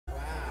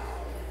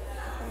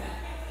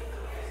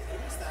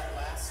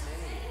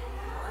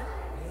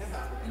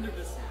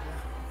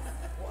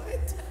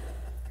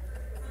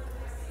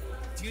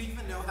Do you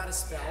even know how to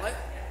spell it?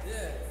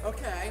 Yeah.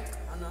 Okay.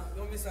 I'm not. You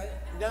want me to say it?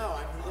 No,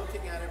 I'm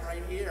looking at it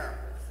right here.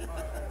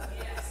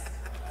 Yes.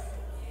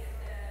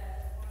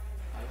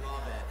 I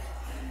love it.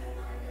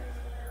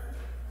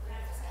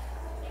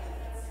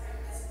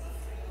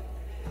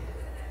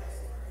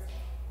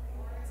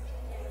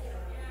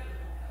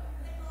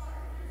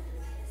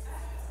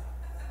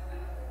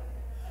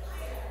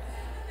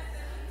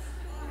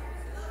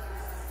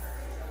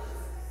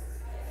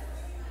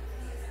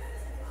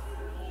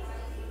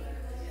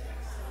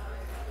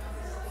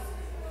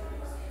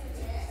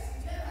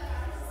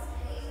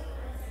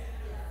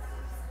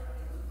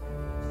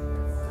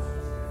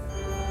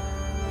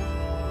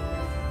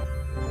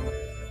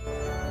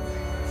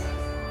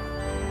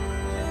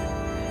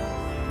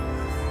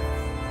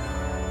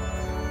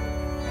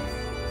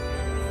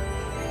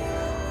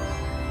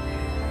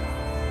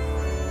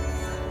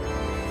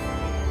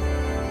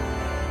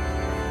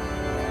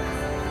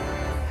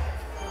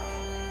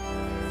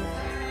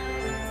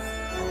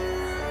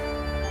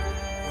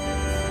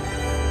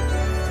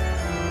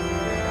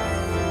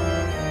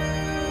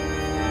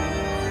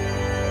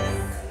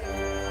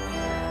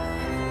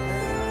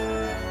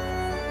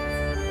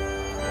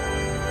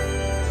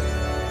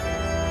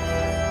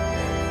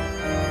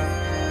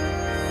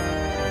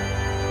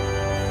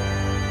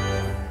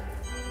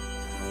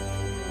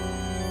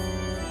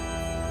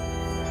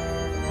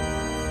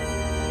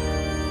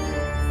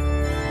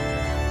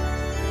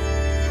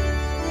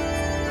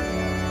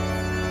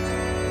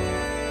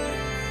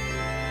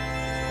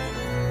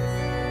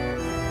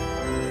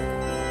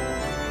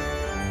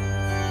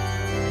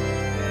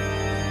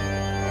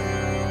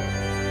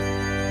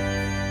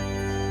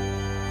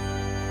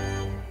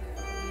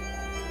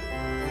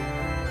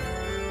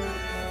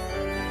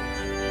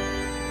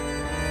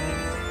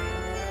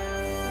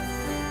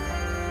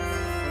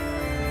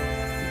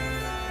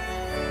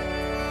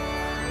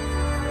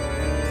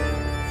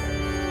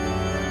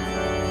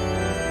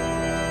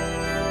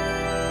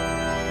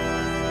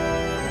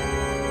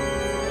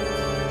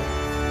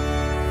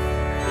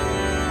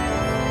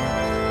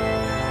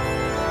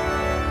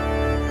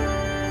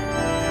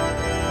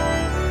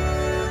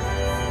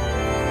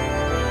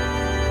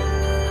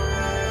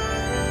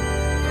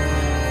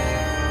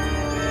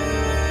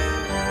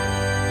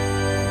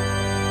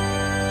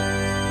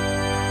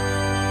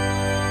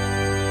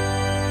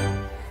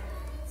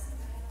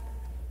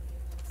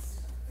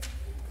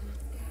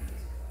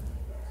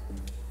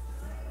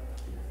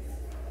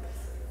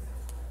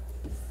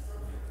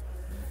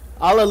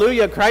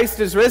 Alleluia, Christ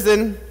is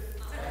risen.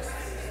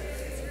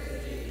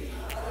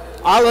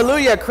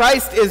 Alleluia,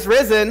 Christ is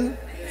risen.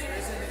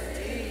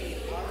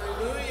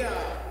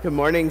 Good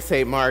morning,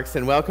 St. Mark's,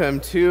 and welcome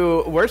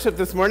to worship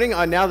this morning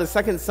on now the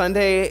second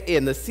Sunday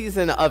in the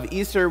season of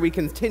Easter. We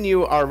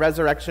continue our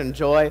resurrection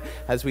joy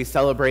as we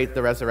celebrate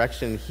the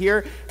resurrection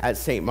here at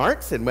St.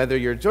 Mark's. And whether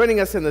you're joining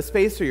us in the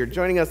space or you're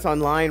joining us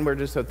online, we're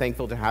just so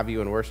thankful to have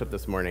you in worship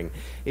this morning.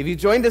 If you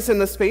joined us in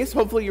the space,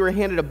 hopefully you were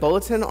handed a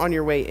bulletin on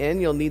your way in.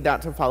 You'll need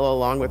that to follow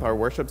along with our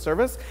worship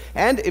service.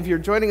 And if you're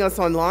joining us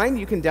online,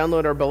 you can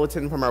download our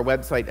bulletin from our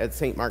website at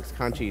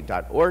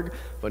stmarksconchi.org.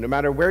 But no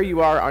matter where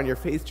you are on your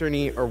faith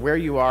journey or where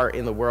you are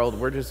in the world,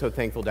 we're just so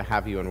thankful to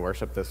have you in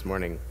worship this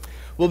morning.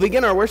 We'll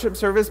begin our worship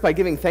service by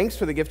giving thanks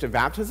for the gift of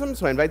baptism,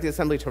 so I invite the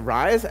assembly to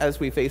rise as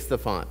we face the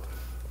font.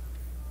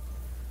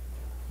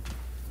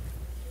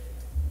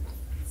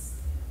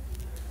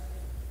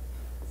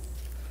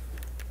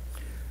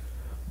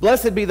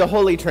 Blessed be the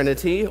Holy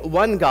Trinity,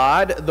 one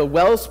God, the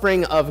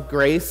wellspring of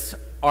grace,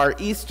 our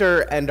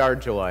Easter and our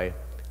joy.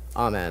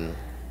 Amen.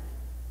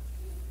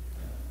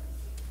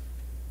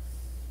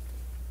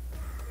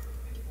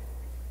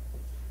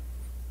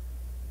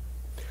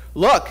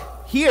 Look,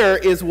 here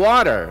is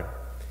water.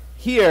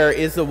 Here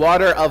is the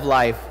water of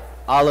life.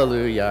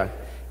 Alleluia.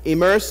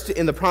 Immersed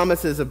in the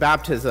promises of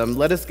baptism,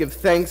 let us give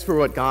thanks for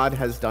what God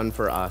has done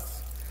for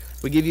us.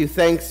 We give you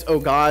thanks, O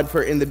God,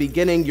 for in the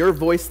beginning your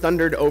voice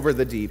thundered over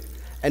the deep,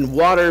 and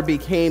water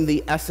became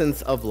the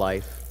essence of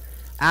life.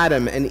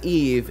 Adam and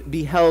Eve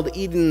beheld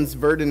Eden's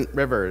verdant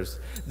rivers.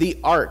 The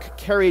ark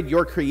carried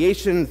your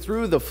creation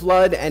through the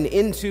flood and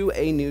into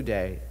a new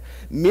day.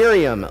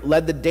 Miriam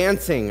led the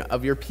dancing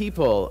of your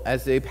people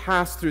as they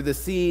passed through the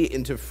sea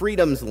into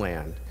freedom's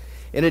land.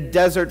 In a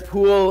desert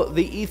pool,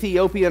 the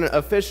Ethiopian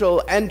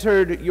official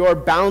entered your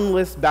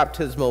boundless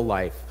baptismal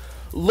life.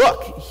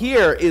 Look,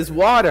 here is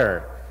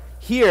water.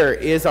 Here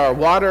is our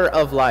water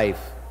of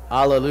life.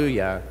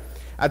 Alleluia.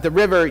 At the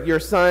river, your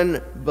son,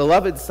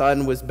 beloved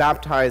son, was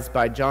baptized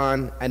by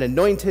John and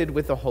anointed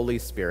with the Holy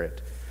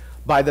Spirit.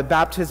 By the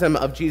baptism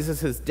of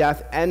Jesus'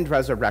 death and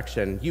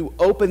resurrection, you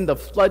opened the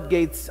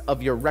floodgates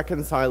of your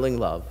reconciling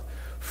love,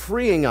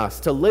 freeing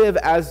us to live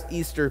as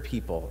Easter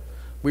people.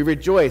 We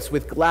rejoice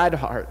with glad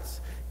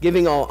hearts,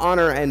 giving all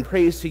honor and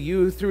praise to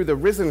you through the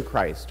risen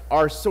Christ,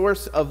 our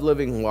source of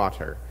living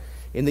water,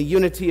 in the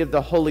unity of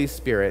the Holy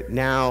Spirit,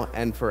 now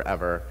and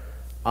forever.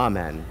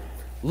 Amen.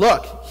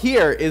 Look,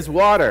 here is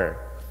water.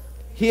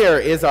 Here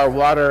is our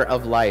water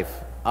of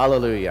life.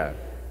 Alleluia.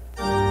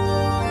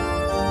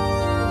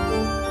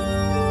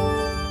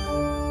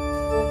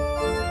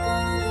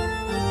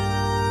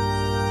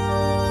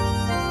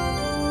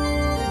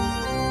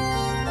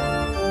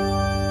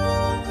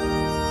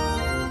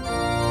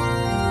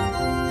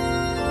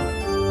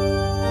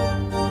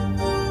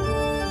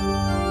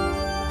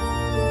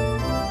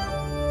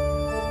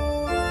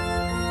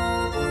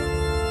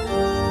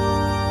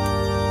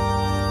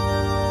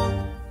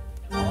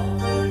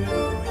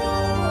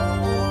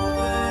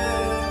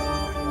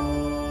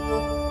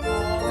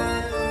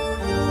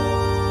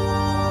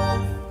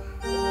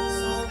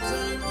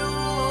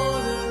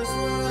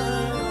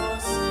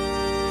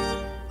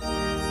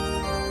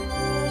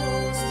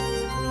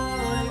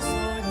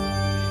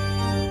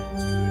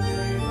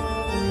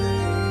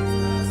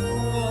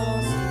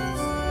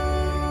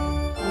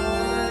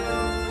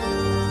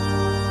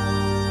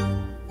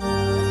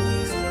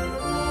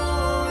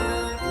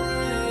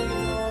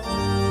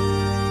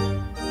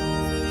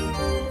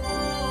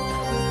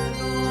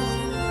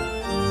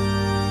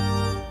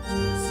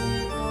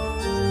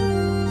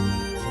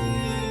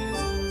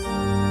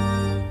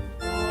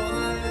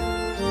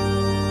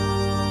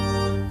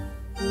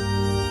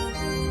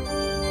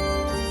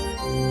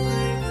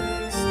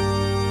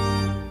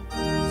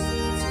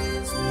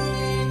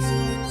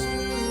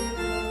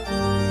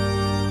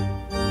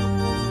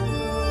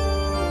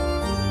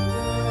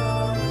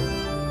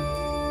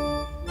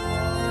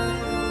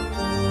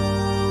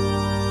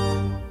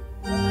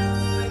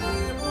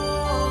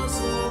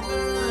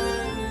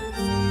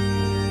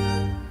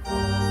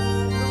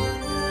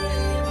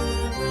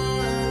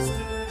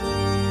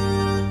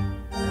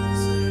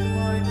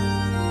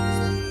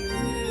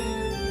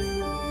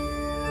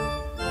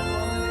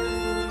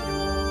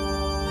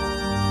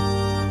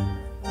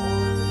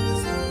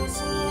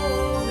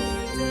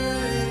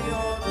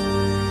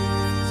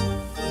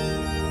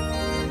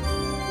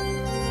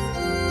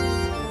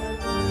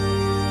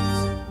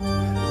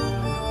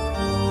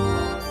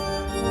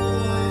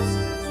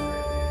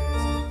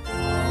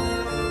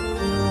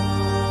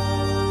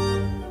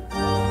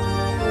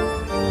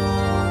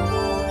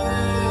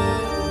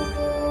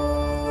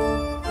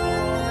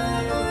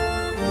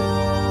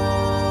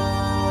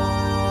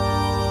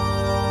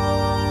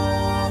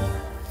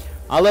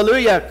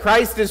 Alleluia,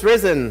 Christ is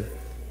risen.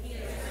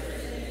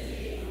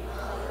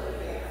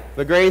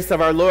 The grace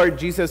of our Lord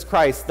Jesus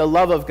Christ, the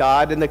love of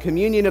God, and the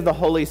communion of the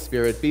Holy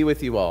Spirit be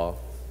with you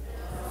all.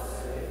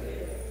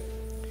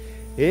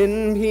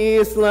 In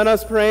peace let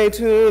us pray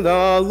to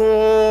the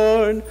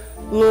Lord.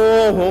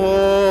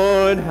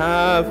 Lord,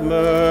 have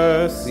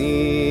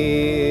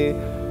mercy.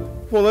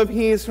 For the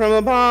peace from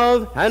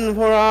above and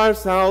for our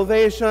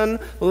salvation,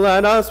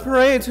 let us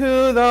pray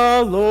to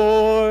the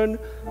Lord.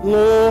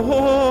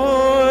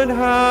 Lord,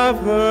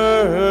 have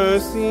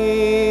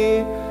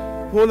mercy.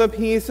 For the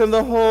peace of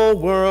the whole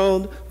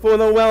world, for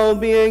the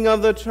well-being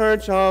of the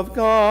Church of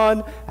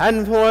God,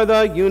 and for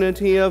the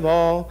unity of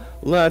all,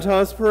 let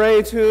us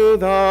pray to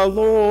the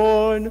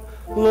Lord.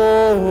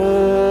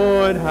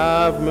 Lord,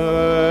 have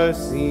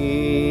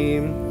mercy.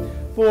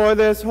 For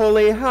this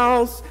holy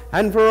house,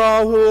 and for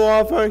all who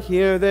offer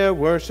here their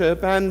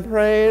worship and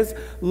praise,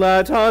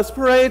 let us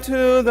pray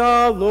to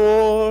the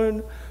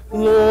Lord.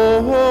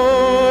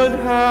 Lord,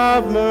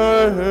 have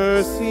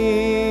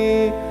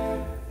mercy.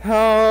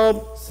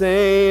 Help,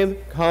 save,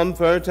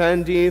 comfort,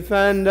 and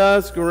defend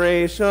us,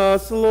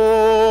 gracious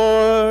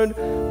Lord.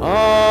 Amen.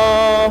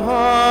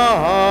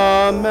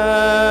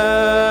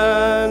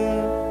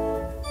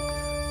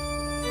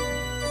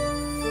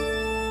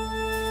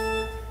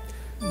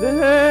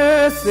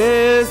 This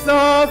is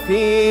the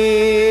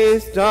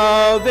feast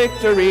of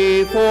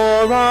victory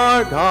for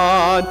our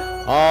God.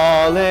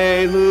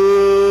 Alleluia.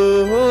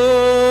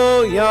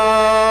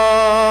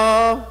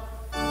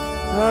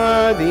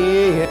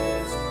 Worthy is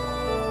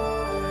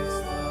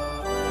Christ,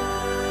 the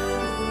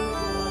Lamb who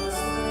was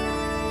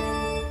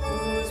slain,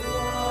 whose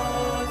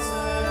blood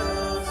set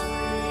us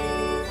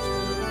free to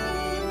be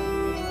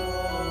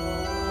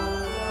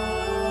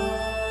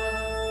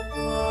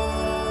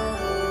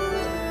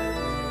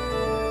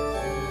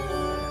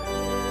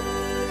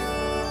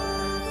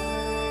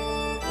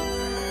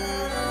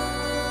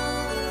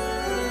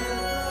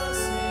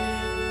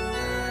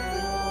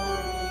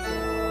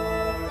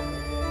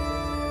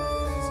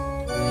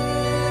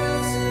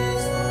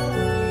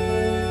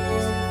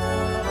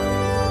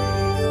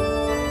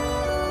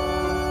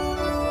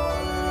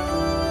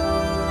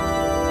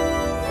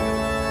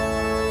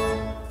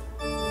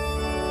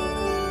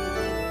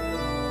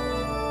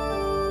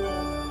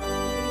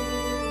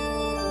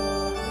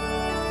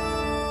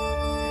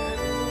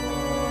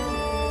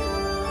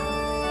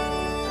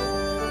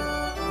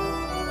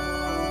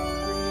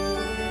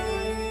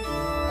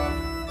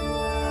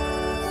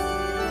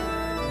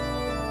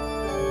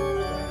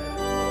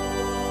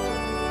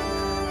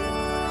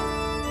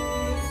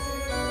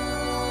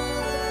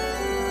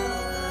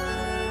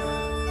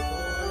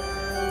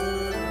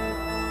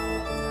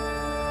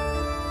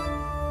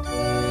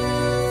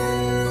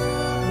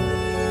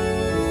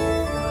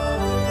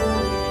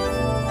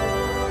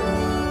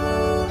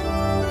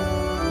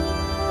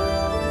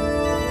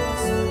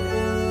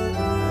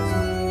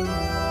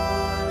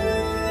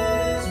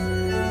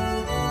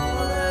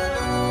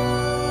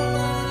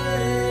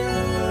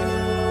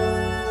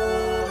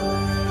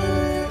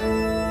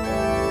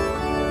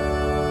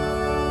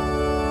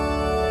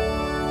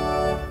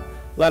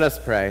Let us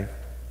pray.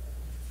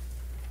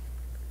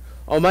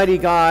 Almighty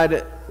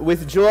God,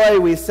 with joy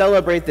we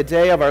celebrate the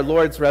day of our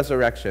Lord's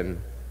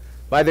resurrection.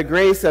 By the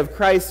grace of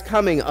Christ's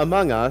coming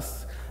among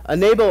us,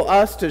 enable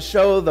us to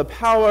show the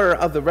power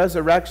of the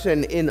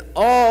resurrection in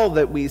all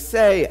that we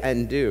say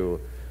and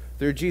do.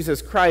 Through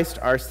Jesus Christ,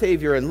 our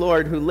Savior and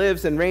Lord, who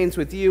lives and reigns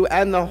with you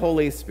and the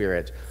Holy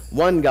Spirit,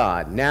 one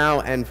God,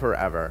 now and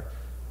forever.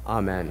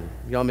 Amen.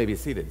 Y'all may be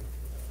seated.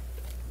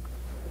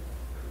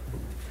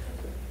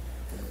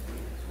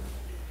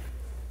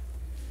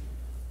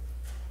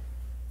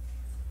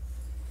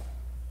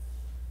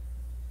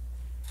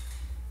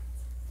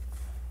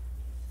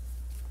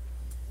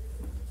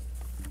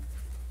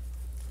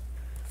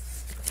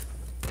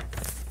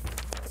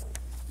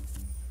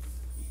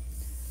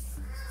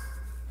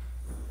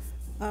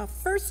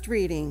 First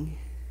reading,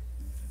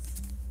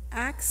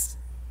 Acts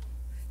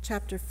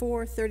chapter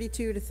 4,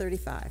 32 to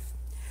 35.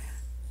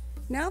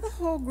 Now the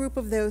whole group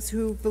of those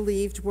who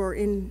believed were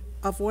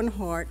of one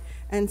heart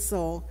and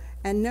soul,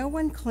 and no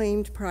one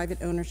claimed private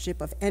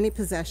ownership of any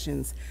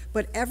possessions,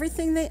 but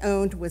everything they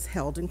owned was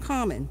held in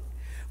common.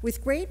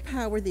 With great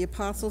power the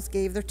apostles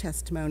gave their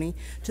testimony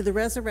to the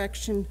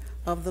resurrection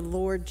of the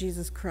Lord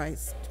Jesus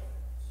Christ.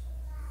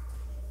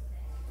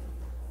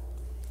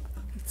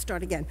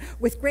 Start again.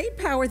 With great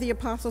power the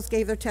apostles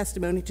gave their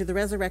testimony to the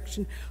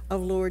resurrection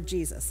of Lord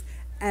Jesus,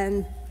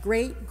 and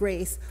great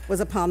grace was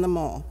upon them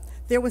all.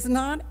 There was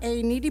not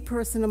a needy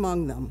person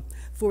among them,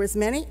 for as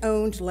many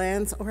owned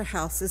lands or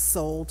houses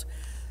sold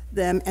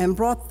them and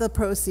brought the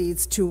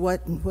proceeds to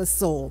what was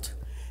sold.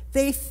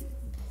 They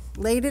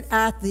laid it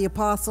at the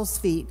apostles'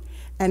 feet,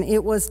 and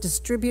it was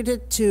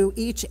distributed to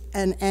each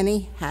and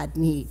any had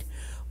need.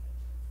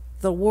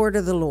 The word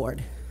of the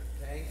Lord.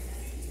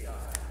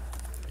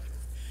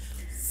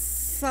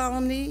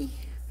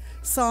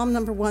 Psalm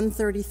number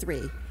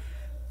 133.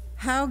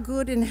 How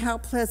good and how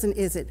pleasant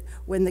is it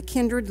when the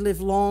kindred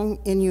live long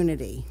in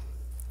unity.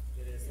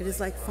 It is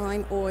like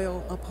fine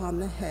oil upon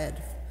the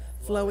head,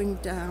 flowing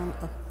down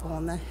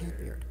upon the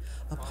beard,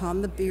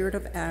 upon the beard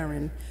of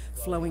Aaron,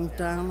 flowing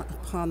down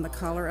upon the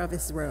collar of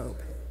his robe.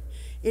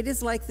 It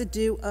is like the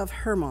dew of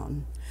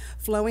Hermon,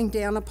 flowing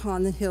down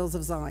upon the hills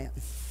of Zion.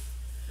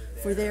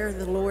 For there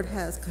the Lord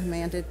has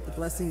commanded the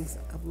blessings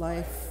of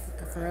life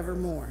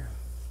forevermore.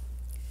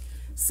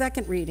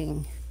 Second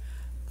reading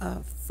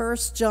of 1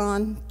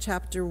 John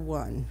chapter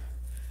 1.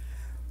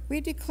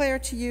 We declare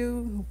to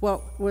you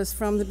what was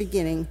from the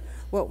beginning,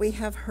 what we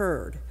have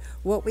heard,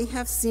 what we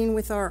have seen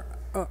with our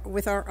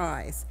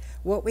eyes,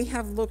 what we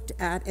have looked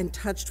at and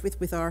touched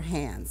with our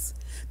hands.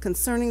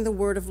 Concerning the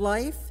word of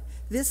life,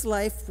 this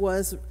life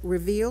was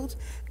revealed,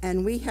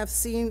 and we have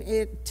seen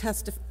it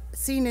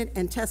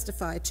and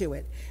testified to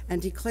it,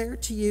 and declare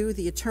to you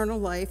the eternal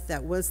life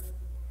that was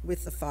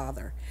with the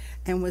Father,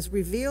 and was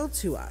revealed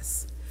to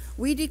us.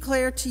 We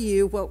declare to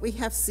you what we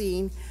have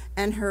seen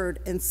and heard,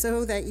 and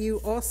so that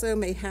you also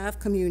may have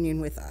communion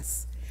with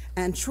us.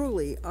 And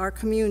truly, our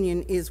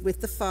communion is with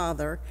the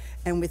Father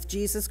and with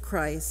Jesus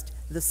Christ,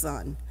 the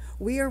Son.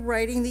 We are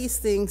writing these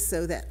things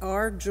so that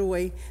our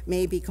joy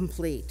may be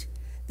complete.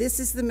 This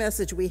is the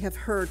message we have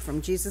heard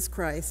from Jesus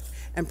Christ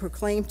and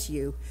proclaim to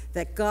you,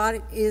 that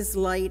God is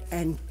light,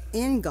 and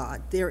in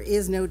God there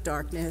is no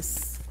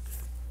darkness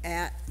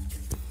at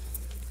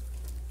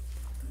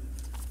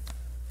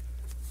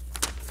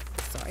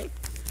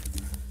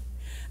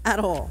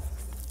all.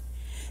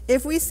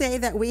 If we say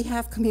that we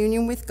have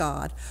communion with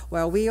God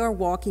while we are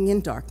walking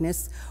in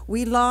darkness,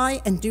 we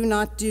lie and do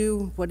not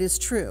do what is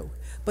true.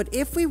 But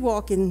if we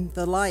walk in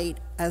the light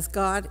as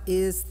God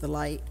is the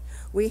light,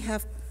 we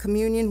have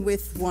communion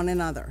with one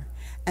another,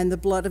 and the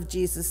blood of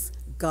Jesus,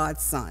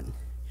 God's Son,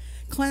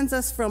 cleanse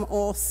us from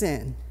all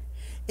sin.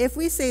 If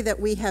we say that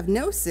we have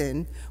no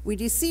sin, we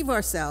deceive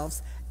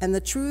ourselves, and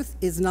the truth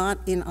is not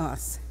in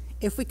us.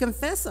 If we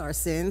confess our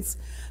sins,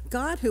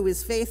 God, who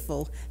is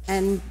faithful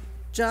and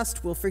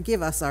just, will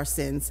forgive us our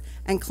sins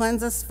and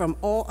cleanse us from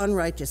all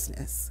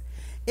unrighteousness.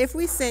 If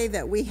we say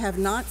that we have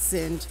not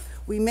sinned,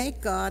 we make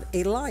God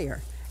a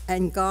liar,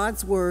 and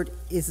God's word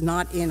is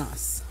not in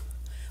us.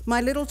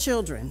 My little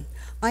children,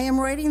 I am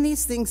writing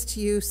these things to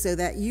you so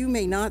that you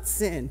may not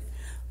sin.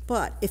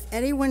 But if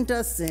anyone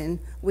does sin,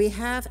 we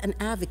have an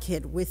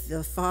advocate with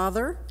the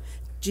Father,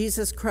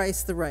 Jesus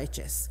Christ the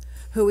righteous,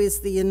 who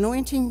is the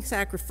anointing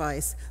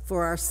sacrifice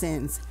for our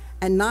sins,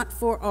 and not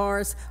for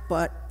ours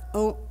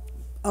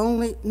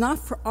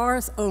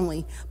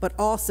only, but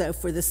also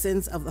for the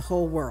sins of the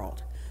whole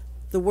world.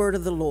 The word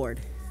of the Lord.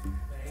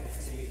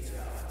 Thanks be to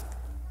God.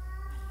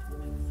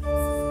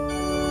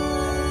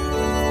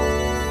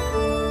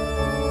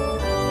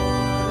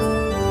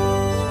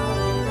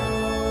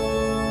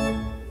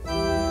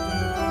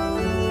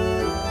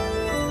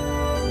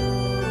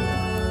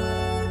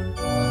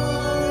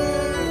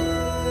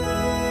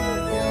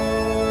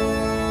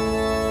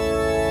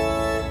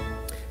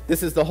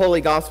 This is the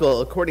Holy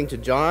Gospel according to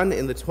John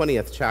in the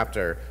 20th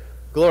chapter.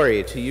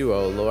 Glory to you,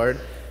 O Lord.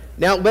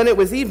 Now, when it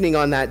was evening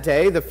on that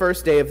day, the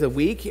first day of the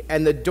week,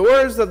 and the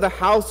doors of the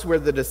house where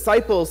the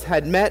disciples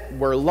had met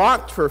were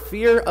locked for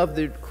fear of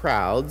the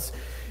crowds,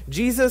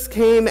 Jesus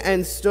came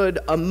and stood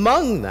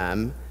among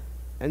them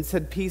and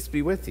said, "Peace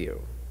be with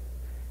you."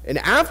 And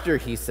after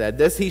he said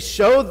this, he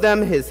showed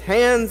them his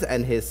hands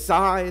and his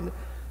side.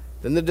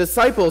 Then the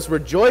disciples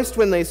rejoiced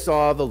when they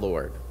saw the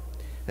Lord.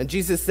 And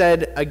Jesus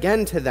said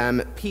again to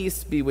them,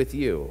 "Peace be with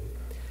you.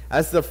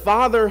 As the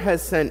Father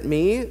has sent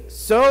me,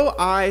 so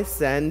I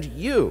send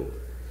you."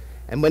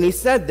 And when he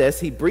said this,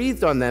 he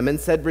breathed on them and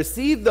said,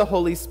 "Receive the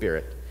Holy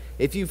Spirit.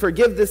 If you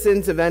forgive the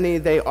sins of any,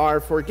 they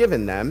are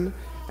forgiven them.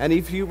 And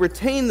if you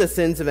retain the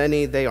sins of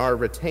any, they are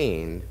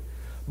retained."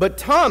 But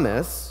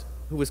Thomas,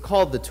 who was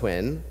called the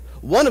twin,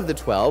 one of the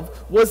 12,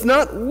 was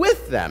not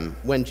with them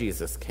when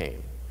Jesus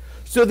came.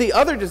 So the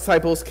other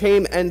disciples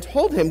came and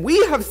told him,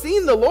 "We have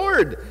seen the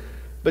Lord."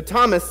 But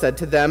Thomas said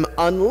to them,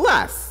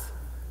 Unless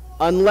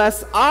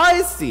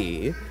I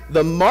see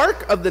the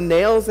mark of the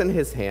nails in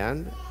his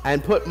hand,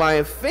 and put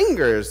my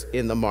fingers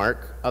in the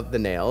mark of the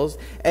nails,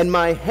 and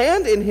my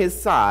hand in his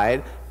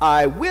side,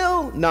 I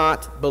will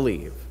not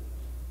believe."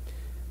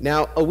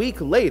 Now, a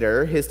week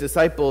later, his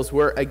disciples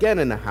were again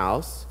in the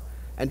house,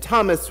 and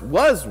Thomas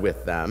was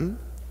with them.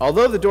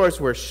 Although the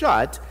doors were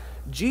shut,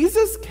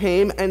 Jesus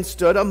came and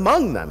stood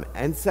among them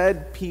and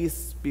said,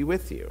 "Peace be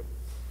with you."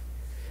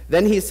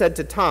 Then he said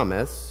to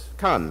Thomas,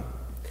 "Come,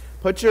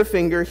 put your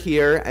finger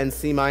here and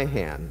see my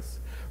hands.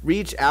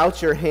 Reach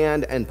out your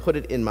hand and put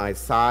it in my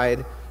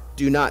side.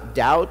 Do not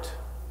doubt,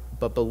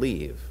 but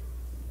believe."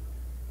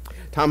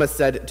 Thomas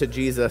said to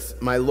Jesus,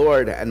 "My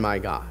Lord and my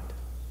God."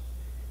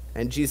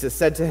 And Jesus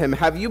said to him,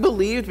 "Have you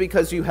believed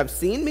because you have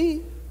seen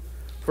me?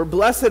 For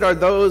blessed are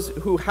those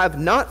who have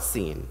not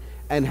seen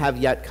and have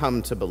yet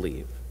come to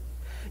believe."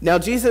 Now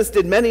Jesus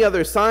did many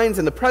other signs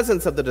in the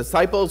presence of the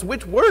disciples,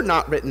 which were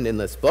not written in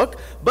this book,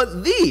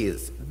 but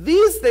these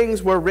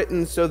things were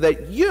written so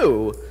that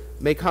you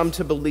may come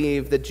to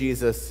believe that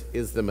Jesus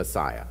is the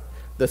Messiah,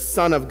 the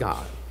Son of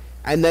God,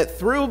 and that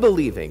through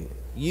believing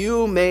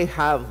you may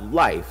have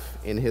life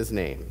in his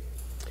name.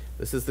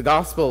 This is the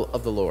gospel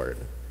of the Lord.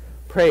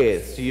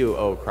 Praise to you,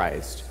 O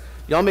Christ.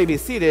 Y'all may be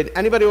seated.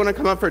 Anybody want to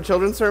come up for a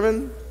children's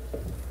sermon?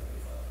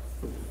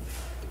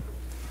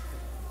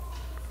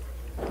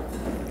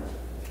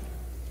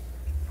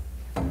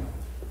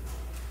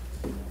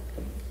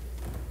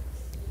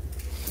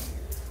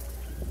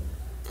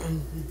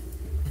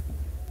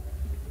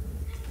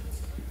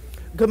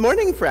 Good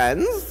morning,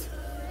 friends.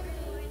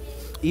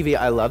 Evie,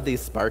 I love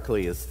these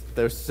sparklies.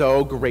 They're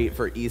so great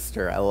for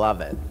Easter. I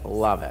love it.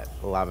 Love it.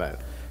 Love it.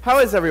 How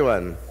is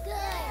everyone? Good.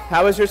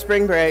 How was your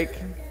spring break?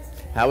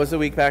 How was the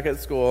week back at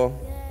school?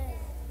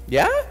 Good.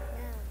 Yeah?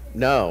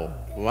 No. No.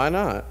 Why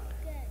not?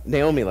 Good.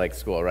 Naomi likes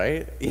school,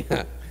 right?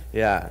 Yeah.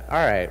 Yeah.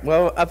 All right.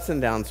 Well, ups and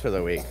downs for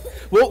the week.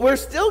 Well, we're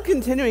still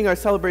continuing our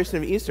celebration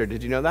of Easter.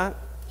 Did you know that?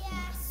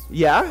 Yes.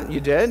 Yeah, you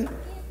did?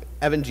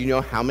 Evan, do you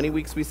know how many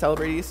weeks we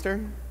celebrate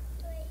Easter?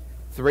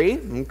 3.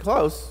 3?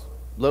 Close.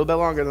 A little bit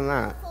longer than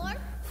that.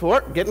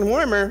 4. 4? Getting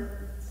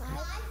warmer. 5.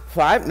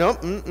 5?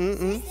 Nope.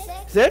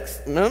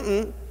 6?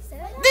 7.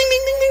 Ding,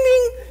 ding, ding, ding,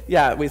 ding.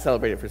 Yeah, we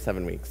celebrate it for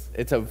 7 weeks.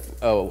 It's a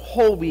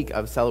whole week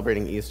of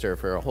celebrating Easter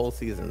for a whole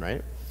season,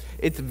 right?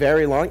 It's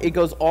very long. It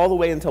goes all the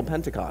way until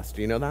Pentecost.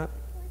 Do you know that?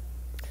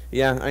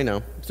 Yeah, I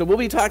know. So we'll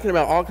be talking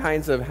about all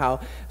kinds of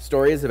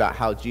stories about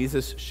how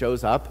Jesus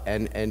shows up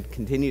and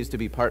continues to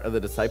be part of the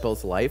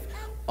disciples' life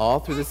all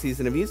through the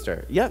season of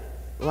Easter. Yep,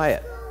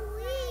 Wyatt. Will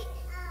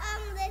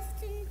we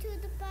listen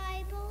to the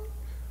Bible?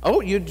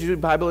 Oh, you do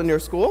Bible in your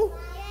school?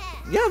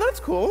 Yeah. Yeah, that's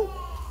cool.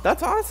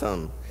 That's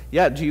awesome.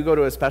 Yeah, do you go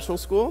to a special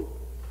school?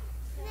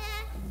 Nah,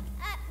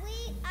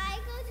 I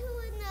go to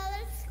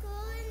another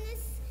school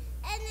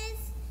and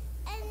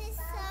it's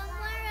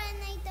somewhere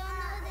and I don't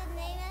know the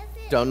name of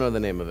it. Don't know the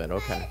name of it,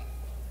 okay.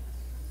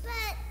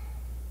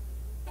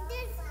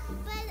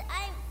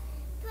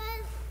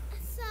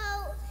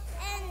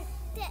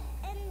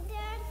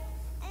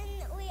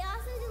 And we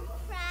also do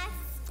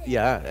crafts. Too.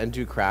 Yeah, and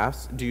do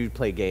crafts. Do you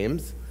play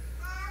games?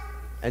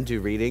 And do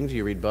reading? Do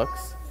you read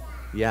books?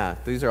 Yeah,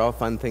 these are all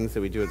fun things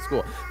that we do at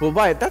school. Well,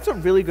 Wyatt, that's a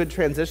really good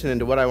transition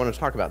into what I want to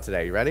talk about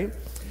today. You ready?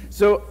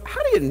 So,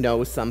 how do you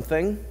know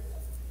something?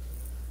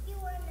 You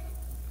learn it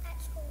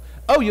at school.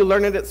 Oh, you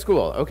learn it at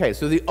school. Okay,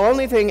 so the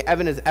only thing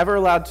Evan is ever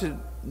allowed to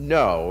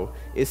know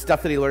is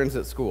stuff that he learns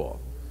at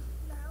school.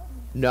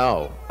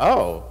 No. No.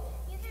 Oh.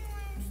 You can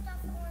learn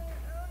stuff on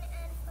your own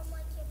and from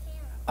like your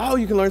parents. Oh,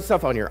 you can learn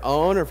stuff on your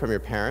own or from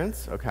your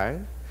parents? Okay.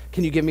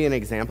 Can you give me an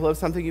example of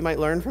something you might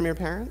learn from your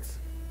parents?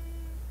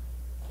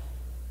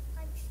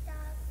 Like stuff.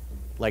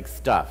 Like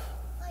stuff.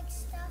 Like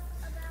stuff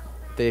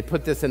about They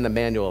put this in the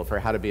manual for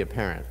how to be a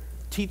parent.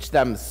 Teach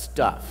them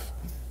stuff.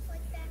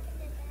 like back in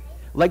the day.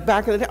 Like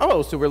back in the day.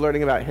 Oh, so we're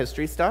learning about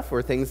history stuff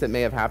or things that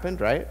may have happened,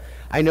 right?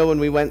 I know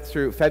when we went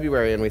through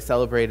February and we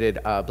celebrated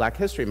Black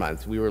History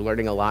Month, we were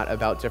learning a lot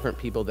about different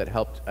people that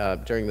helped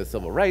during the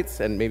civil rights,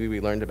 and maybe we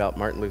learned about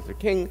Martin Luther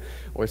King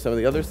or some of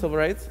the other civil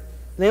rights.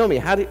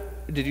 Naomi,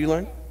 did you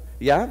learn?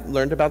 Yeah,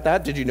 learned about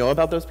that? Did you know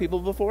about those people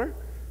before?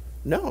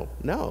 No,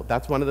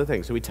 that's one of the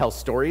things. So we tell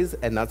stories,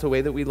 and that's a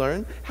way that we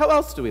learn. How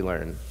else do we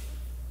learn?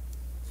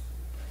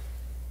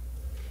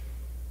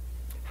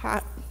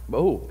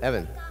 Oh,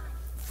 Evan.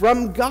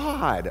 From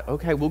God.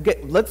 Okay,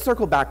 let's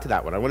circle back to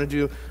that one. I want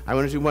to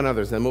do one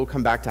others, then we'll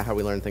come back to how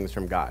we learn things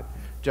from God.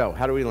 Joe,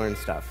 how do we learn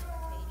stuff?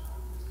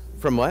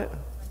 From what?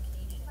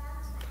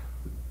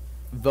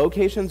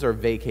 Vocations or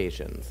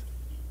vacations?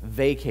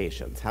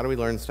 Vacations. How do we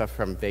learn stuff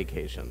from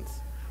vacations?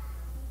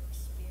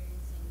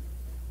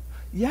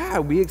 Yeah,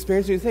 we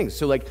experience new things.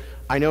 So like,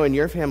 I know in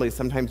your family,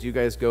 sometimes you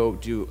guys go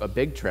do a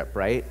big trip,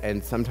 right?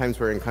 And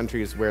sometimes we're in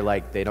countries where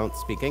like they don't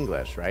speak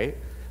English, right?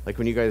 Like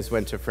when you guys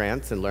went to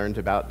France and learned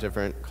about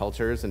different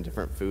cultures and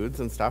different foods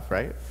and stuff,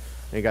 right?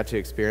 And you got to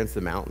experience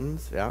the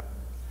mountains, yeah?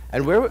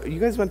 And you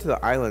guys went to the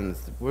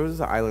islands. Where was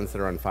the islands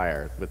that are on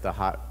fire with the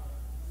hot,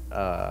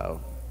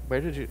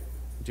 do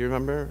you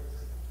remember?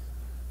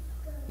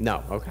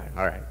 No, okay,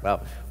 all right.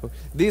 Well,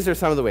 these are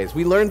some of the ways.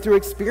 We learn through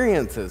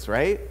experiences,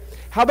 right?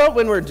 How about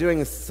when we're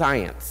doing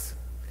science?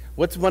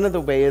 What's one of the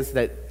ways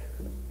that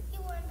You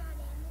learn about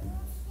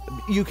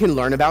animals. you can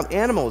learn about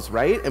animals,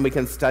 right? And we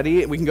can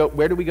study,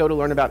 where do we go to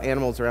learn about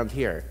animals around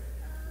here?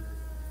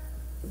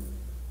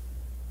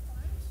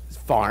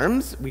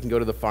 Farms. We can go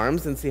to the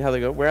farms and see how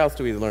they go. Where else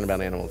do we learn about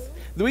animals?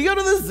 We go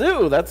to the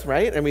zoo, that's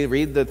right. And we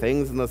read the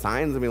things and the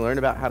signs and we learn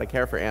about how to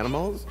care for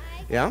animals.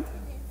 Yeah?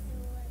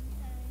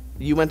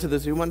 You went to the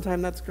zoo one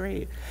time? That's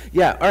great.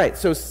 Yeah, all right,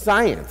 so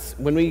science.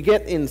 When we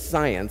get in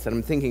science, and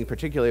I'm thinking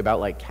particularly about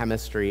like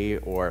chemistry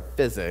or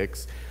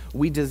physics,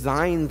 we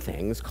design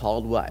things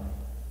called what?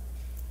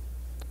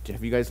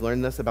 Have you guys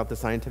learned this about the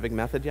scientific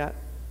method yet?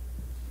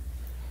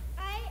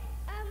 I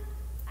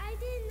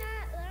did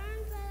not learn,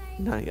 but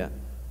Not yet.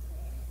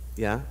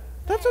 Yeah?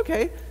 That's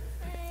okay.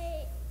 I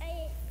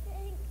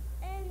think,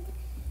 and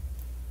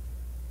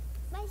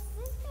my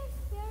sister's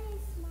very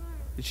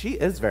smart. She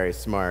is very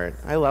smart.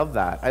 I love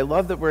that. I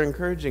love that we're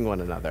encouraging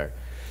one another.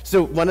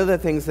 So one of the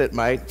things that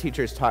my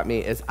teachers taught me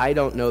is I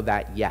don't know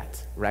that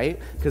yet, right?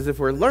 Because if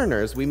we're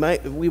learners, we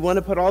want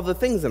to put all the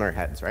things in our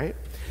heads, right?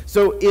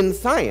 So in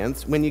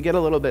science, when you get a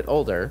little bit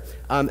older,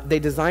 they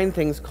design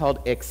things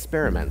called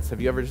experiments.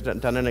 Have you ever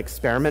done an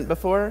experiment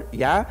before?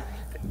 Yeah?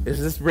 Is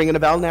this ringing a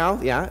bell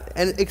now? Yeah?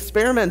 And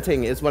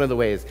experimenting is one of the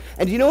ways.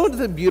 And do you know what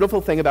the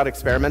beautiful thing about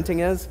experimenting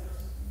is?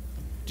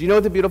 Do you know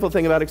what the beautiful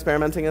thing about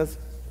experimenting is?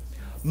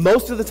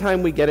 Most of the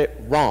time we get it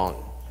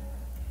wrong,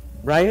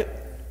 right?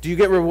 Do you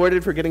get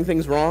rewarded for getting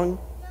things wrong?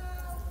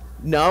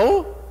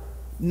 No?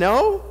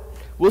 No?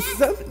 Well,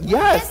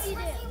 yes.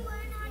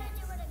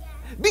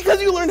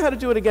 Because you learn how to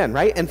do it again,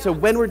 right? And so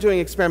when we're doing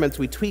experiments,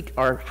 we tweak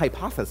our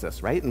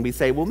hypothesis, right? And we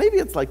say, well, maybe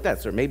it's like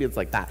this, or maybe it's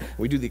like that. And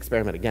we do the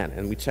experiment again,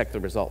 and we check the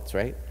results,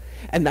 right?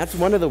 And that's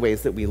one of the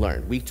ways that we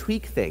learn. We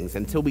tweak things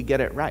until we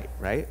get it right,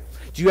 right?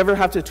 Do you ever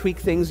have to tweak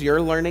things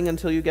you're learning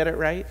until you get it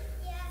right?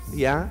 Yes.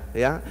 Yeah?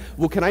 Yeah?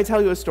 Well, can I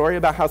tell you a story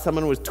about how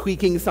someone was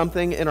tweaking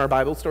something in our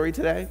Bible story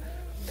today?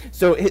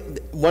 So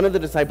one of the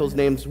disciples'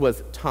 names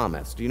was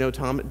Thomas. Do you know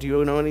Do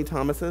you know any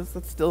Thomases?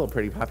 That's still a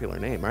pretty popular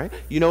name, right?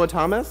 You know a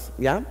Thomas?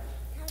 Yeah?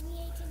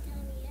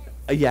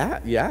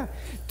 Yeah.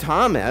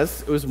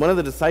 Thomas was one of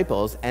the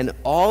disciples, and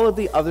all of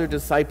the other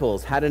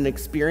disciples had an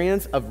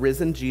experience of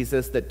risen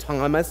Jesus that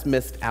Thomas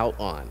missed out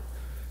on.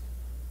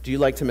 Do you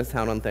like to miss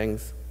out on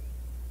things?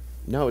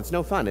 No, it's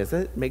no fun, is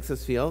it? Makes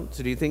us feel.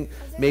 So do you think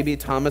maybe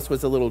Thomas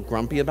was a little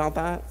grumpy about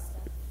that?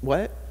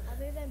 What?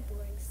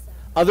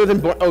 Other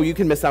than oh, you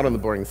can miss out on the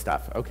boring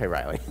stuff. Okay,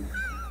 Riley.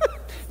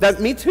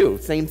 Me too,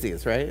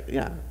 samesies, right?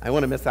 Yeah, I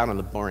want to miss out on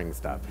the boring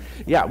stuff.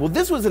 Yeah, well,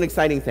 this was an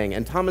exciting thing,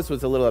 and Thomas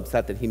was a little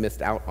upset that he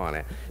missed out on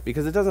it,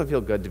 because it doesn't feel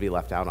good to be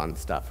left out on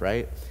stuff,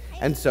 right?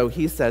 And so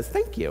he says,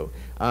 thank you.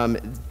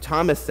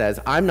 Thomas says,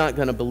 I'm not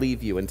going to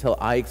believe you until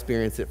I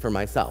experience it for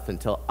myself,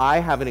 until I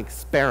have an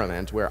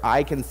experiment where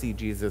I can see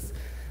Jesus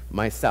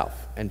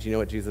myself. And do you know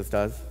what Jesus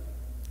does?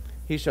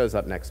 He shows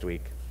up next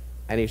week,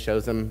 and he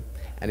shows him,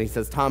 and he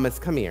says, Thomas,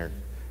 come here.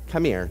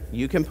 Come here.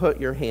 You can put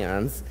your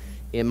hands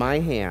in my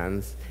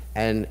hands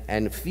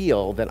and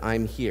feel that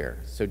I'm here.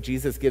 So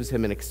Jesus gives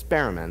him an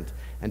experiment,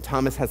 and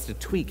Thomas has to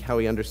tweak how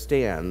he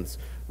understands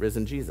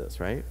risen Jesus,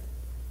 right?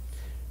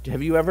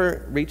 Have you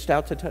ever reached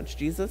out to touch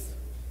Jesus?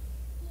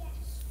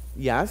 Yes.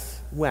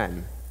 Yes?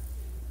 When?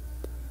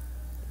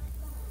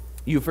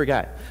 You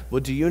forget.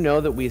 Well, do you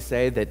know that we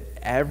say that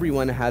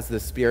everyone has the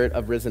spirit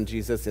of risen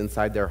Jesus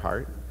inside their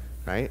heart,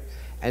 right?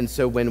 And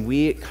so when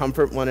we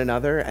comfort one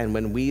another and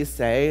when we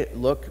say,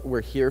 look,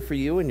 we're here for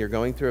you and you're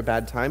going through a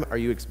bad time, are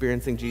you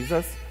experiencing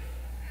Jesus?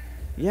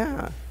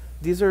 Yeah.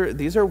 These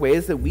are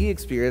ways that we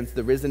experience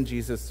the risen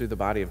Jesus through the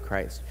body of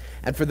Christ.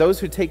 And for those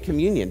who take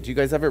communion, do you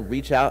guys ever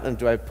reach out and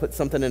do I put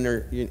something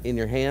in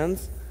your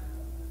hands?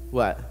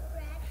 What?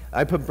 Bread.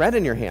 I put bread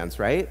in your hands,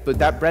 right? But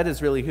that bread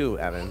is really who,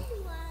 Evan?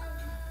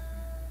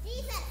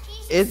 Jesus.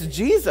 It's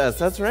Jesus.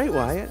 That's right,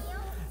 Wyatt.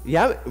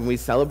 Yeah, we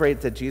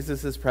celebrate that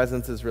Jesus'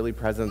 presence is really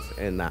present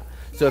in that.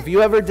 So if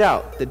you ever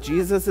doubt that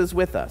Jesus is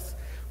with us,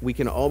 we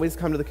can always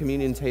come to the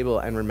communion table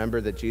and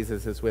remember that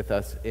Jesus is with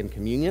us in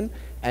communion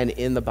and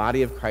in the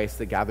body of Christ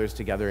that gathers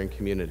together in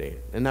community.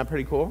 Isn't that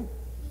pretty cool?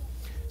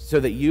 So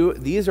that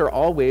these are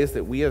all ways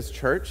that we as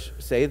church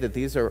say that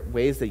these are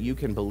ways that you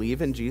can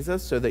believe in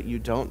Jesus so that you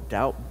don't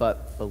doubt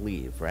but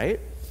believe, right?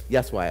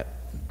 Yes, Wyatt?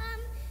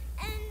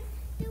 And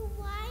the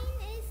wine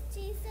is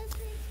Jesus'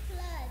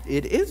 blood.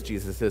 It is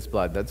Jesus'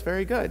 blood. That's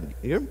very good.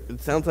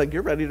 It sounds like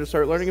you're ready to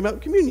start learning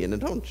about communion,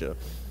 don't you?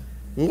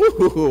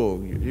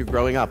 Woo-hoo-hoo. You're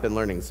growing up and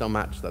learning so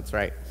much. That's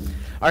right.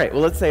 All right,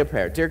 well, let's say a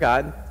prayer. Dear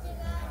God,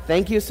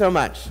 thank you so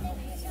much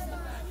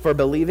for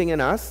believing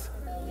in us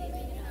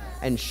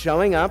and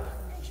showing up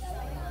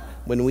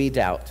when we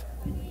doubt.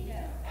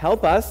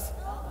 Help us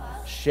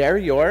share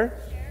your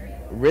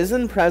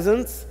risen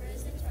presence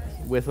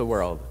with the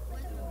world.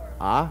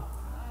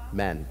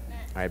 Amen. All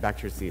right, back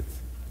to your seats.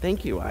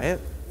 Thank you, Wyatt.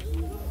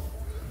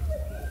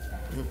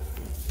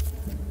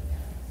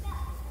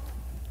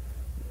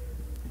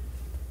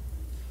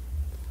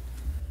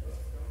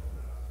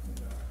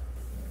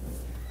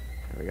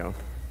 There we go.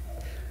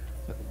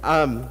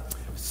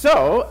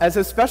 So, as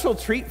a special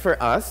treat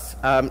for us,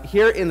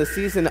 here in the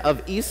season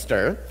of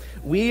Easter,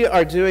 we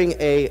are doing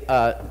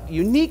a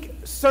unique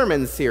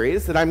sermon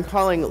series that I'm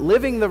calling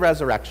Living the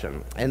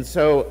Resurrection. And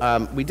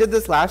so we did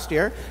this last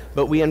year,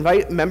 but we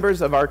invite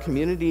members of our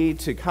community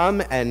to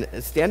come and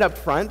stand up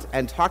front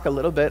and talk a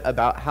little bit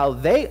about how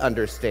they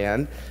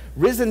understand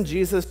risen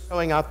Jesus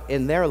showing up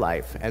in their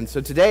life. And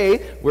so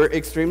today, we're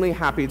extremely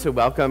happy to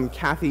welcome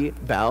Kathy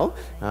Bell,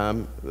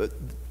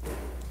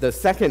 the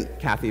second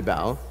Kathy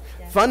Bell.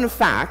 Fun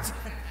fact,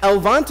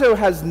 Elvanto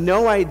has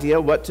no idea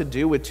what to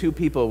do with two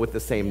people with the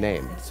same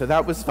name. So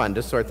that was fun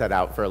to sort that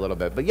out for a little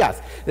bit. But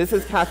yes, this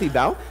is Kathy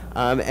Bell,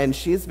 and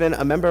she's been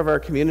a member of our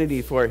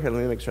community for, here,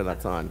 let me make sure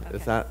that's on. Okay.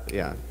 Is that,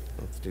 yeah,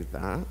 let's do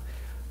that.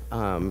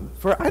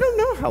 For, I don't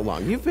know how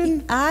long. You've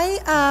been...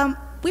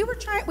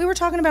 We were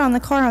talking about in the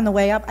car on the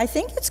way up. I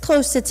think it's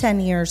close to 10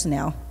 years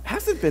now.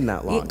 Has it been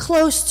that long?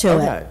 Close to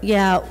it.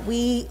 Yeah,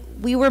 we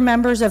were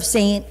members of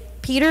St.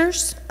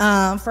 Peter's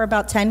for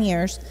about 10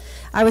 years.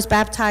 I was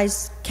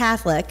baptized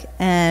Catholic,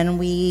 and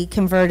we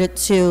converted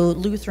to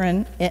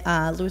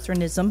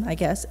Lutheranism, I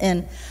guess,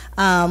 and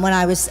when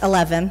I was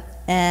 11.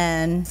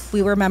 And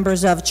we were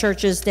members of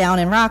churches down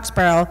in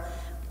Roxborough,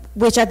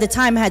 which at the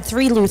time had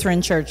 3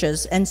 Lutheran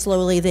churches, and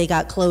slowly they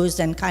got closed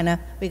and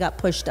we got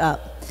pushed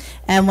up.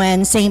 And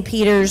when St.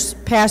 Peter's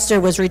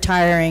pastor was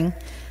retiring,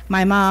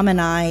 my mom and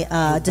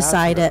I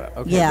decided,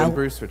 when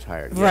Bruce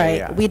retired.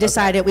 We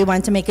decided we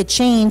wanted to make a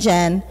change,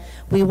 and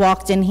we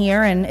walked in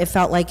here, and it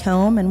felt like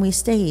home, and we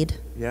stayed.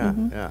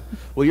 Yeah.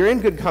 Well, you're in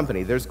good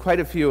company. There's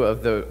quite a few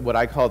of what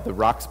I call the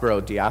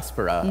Roxborough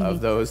diaspora of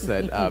those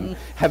that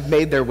have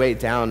made their way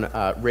down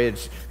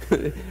Ridge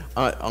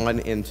on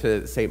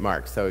into St.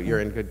 Mark's. So you're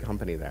in good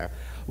company there.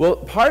 Well,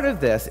 part of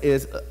this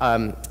is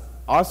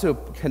also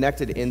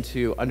connected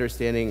into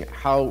understanding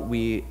how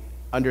we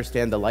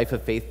understand the life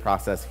of faith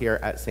process here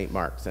at St.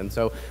 Mark's. And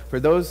so for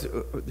those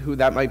who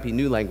that might be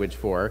new language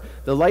for,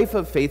 the Life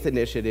of Faith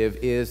Initiative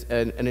is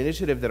an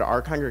initiative that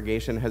our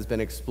congregation has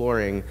been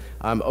exploring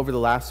over the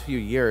last few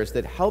years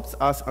that helps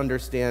us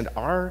understand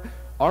our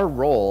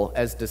role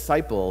as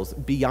disciples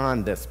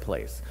beyond this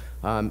place.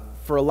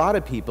 For a lot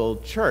of people,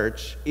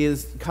 church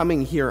is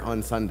coming here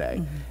on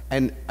Sunday.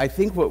 And I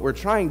think what we're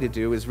trying to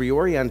do is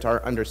reorient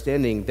our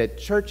understanding that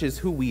church is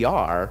who we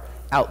are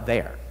out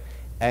there.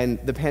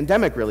 And the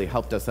pandemic really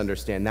helped us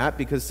understand that,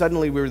 because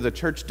suddenly we were the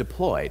church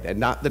deployed and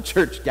not the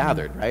church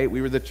gathered, right? We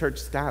were the church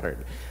scattered.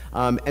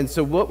 And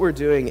so what we're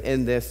doing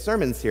in this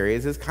sermon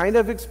series is kind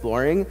of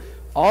exploring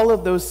all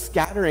of those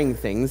scattering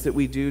things that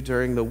we do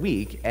during the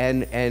week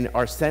and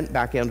are sent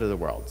back into the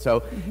world. So,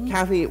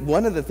 Kathy,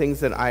 one of the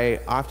things that I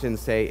often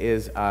say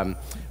is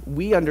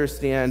we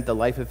understand the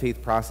life of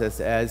faith process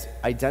as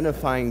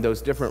identifying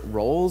those different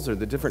roles or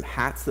the different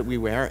hats that we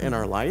wear in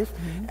our life,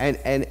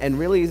 and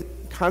really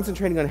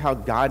concentrating on how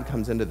God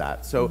comes into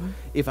that. So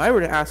if I were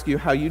to ask you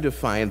how you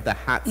define the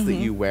hats that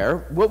you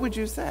wear, what would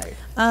you say?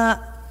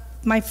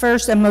 My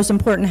first and most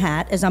important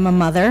hat is I'm a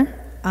mother.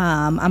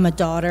 I'm a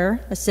daughter,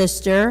 a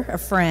sister, a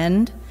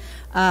friend.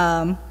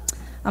 I'm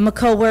a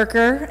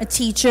coworker, a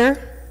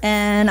teacher,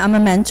 and I'm a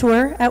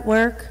mentor at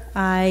work.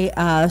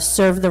 I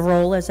serve the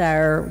role as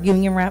our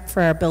union rep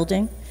for our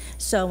building.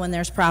 So when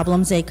there's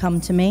problems, they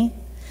come to me.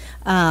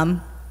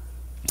 I'm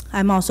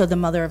also the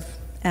mother of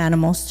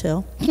animals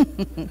too.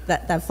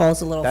 that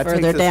falls a little that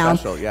further down.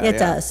 Special. Yeah, it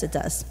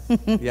does.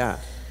 Yeah.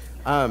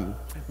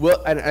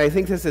 Well, and I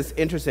think this is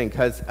interesting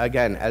because,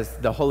 again, as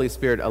the Holy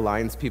Spirit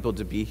aligns people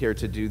to be here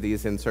to do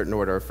these in certain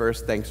order.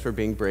 First, thanks for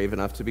being brave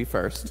enough to be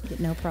first.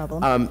 No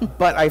problem.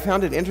 But I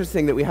found it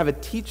interesting that we have a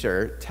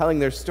teacher telling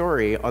their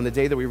story on the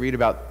day that we read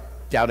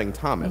about doubting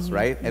Thomas,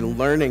 right? And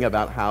learning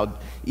about how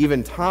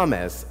even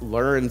Thomas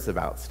learns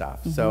about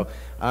stuff. So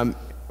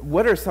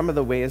what are some of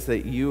the ways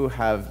that you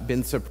have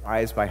been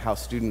surprised by how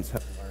students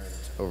have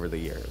learned over the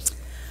years?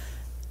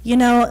 You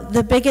know,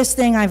 the biggest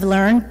thing I've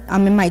learned,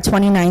 I'm in my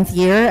 29th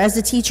year as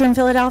a teacher in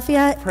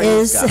Philadelphia,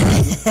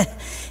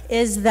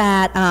 is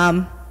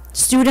that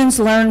students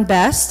learn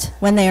best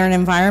when they are in an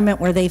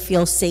environment where they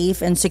feel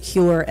safe and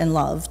secure and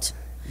loved.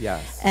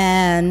 Yes.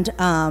 And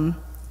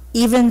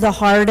even the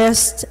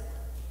hardest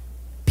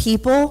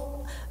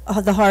people,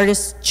 the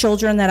hardest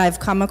children that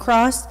I've come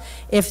across,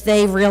 if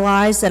they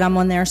realize that I'm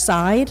on their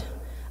side,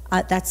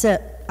 that's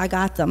it, I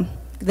got them.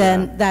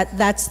 Then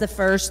that's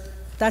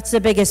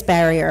the biggest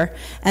barrier.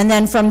 And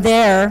then from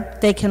there,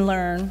 they can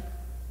learn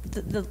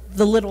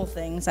the little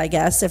things, I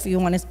guess, if you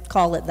want to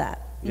call it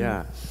that.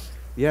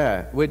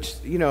 Yeah, which,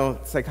 you know,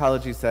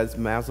 psychology says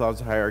Maslow's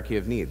hierarchy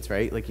of needs,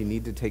 right? Like, you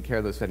need to take care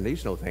of those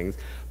foundational things.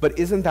 But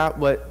isn't that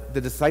what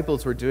the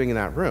disciples were doing in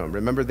that room?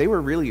 Remember, they were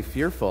really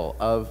fearful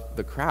of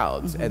the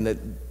crowds and that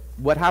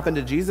what happened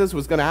to Jesus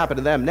was going to happen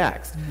to them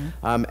next.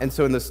 And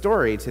so in the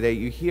story today,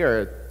 you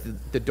hear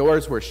the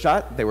doors were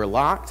shut, they were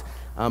locked,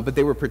 but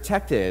they were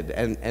protected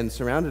and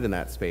surrounded in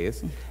that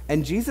space.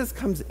 And Jesus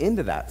comes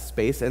into that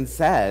space and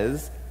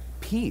says,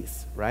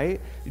 peace, right?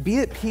 Be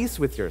at peace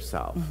with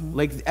yourself.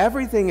 Like,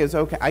 everything is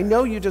okay. I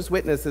know you just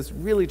witnessed this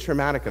really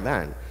traumatic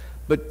event,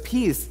 but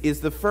peace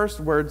is the first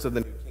words of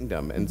the new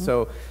kingdom. And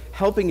so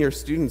helping your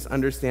students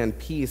understand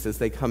peace as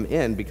they come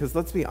in, because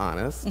let's be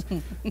honest,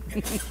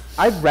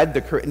 I've read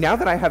now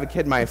that I have a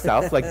kid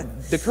myself, like,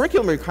 the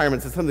curriculum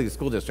requirements of some of these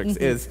school districts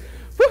is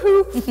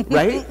woohoo,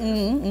 right?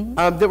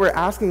 That we're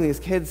asking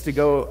these kids to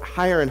go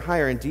higher and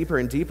higher and deeper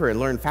and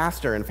learn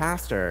faster and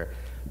faster.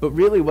 But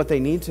really what they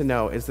need to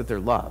know is that they're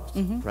loved,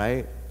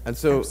 right? And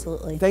so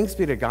Absolutely. Thanks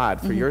be to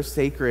God for your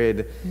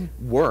sacred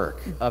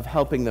work of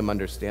helping them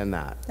understand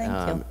that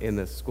in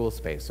the school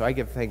space. So I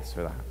give thanks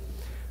for that.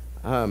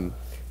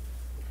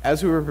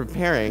 As we were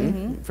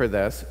preparing for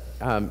this,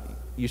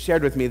 you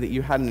shared with me that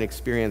you had an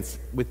experience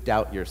with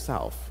doubt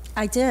yourself.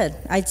 I did.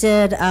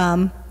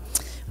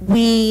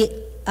 When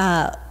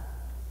I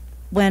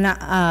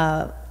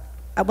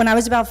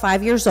was about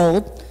 5 years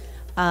old,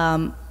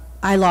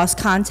 I lost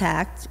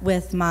contact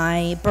with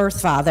my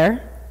birth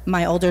father.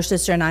 My older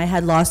sister and I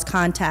had lost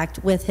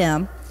contact with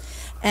him.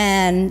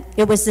 And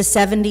it was the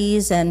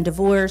 70s and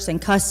divorce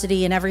and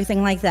custody and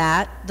everything like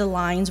that. The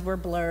lines were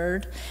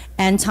blurred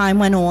and time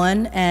went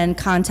on and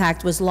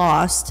contact was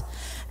lost.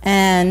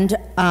 And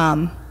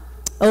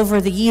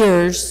over the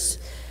years,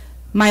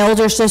 my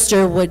older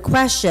sister would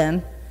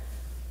question,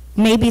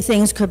 maybe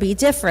things could be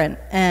different.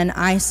 And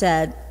I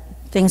said,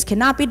 things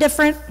cannot be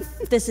different.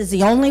 This is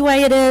the only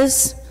way it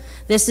is.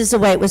 This is the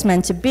way it was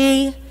meant to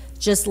be.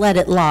 Just let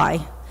it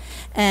lie.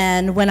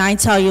 And when I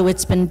tell you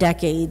it's been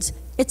decades,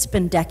 it's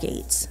been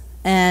decades.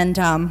 And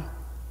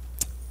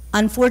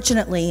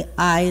unfortunately,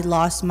 I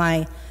lost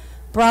my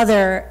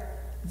brother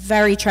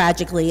very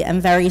tragically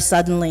and very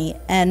suddenly.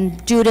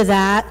 And due to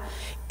that,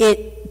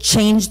 it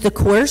changed the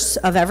course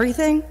of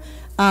everything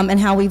and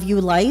how we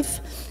view life.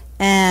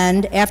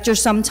 And after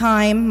some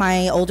time,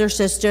 my older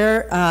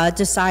sister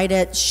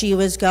decided she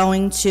was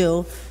going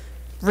to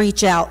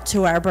reach out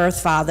to our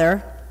birth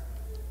father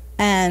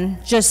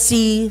and just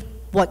see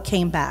what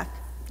came back,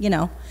 you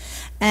know.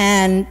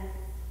 And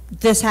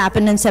this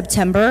happened in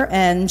September,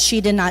 and she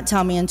did not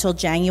tell me until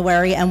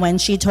January. And when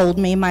she told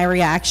me, my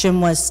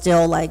reaction was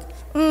still like,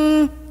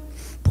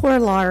 poor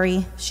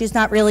Laurie. She's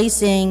not really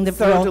seeing the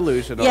So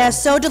delusional. Yeah,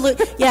 so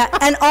delusional. Yeah,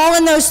 and all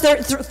in those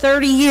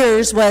 30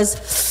 years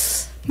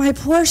was, my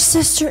poor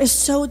sister is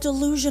so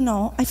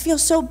delusional. I feel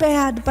so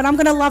bad, but I'm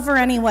going to love her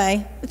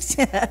anyway.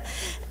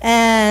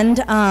 And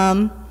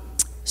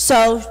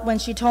so when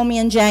she told me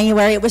in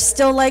January, it was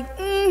still like,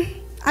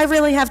 I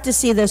really have to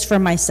see this for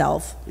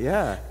myself.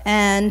 Yeah.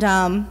 And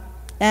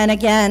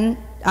again,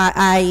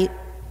 I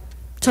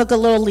took a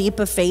little leap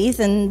of faith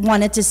and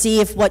wanted to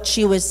see if what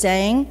she was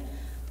saying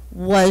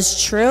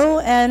was true,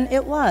 and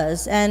it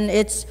was. And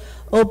it's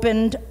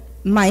opened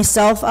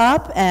myself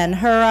up and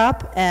her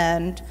up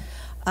and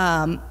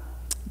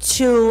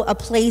to a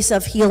place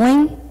of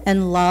healing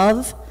and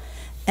love,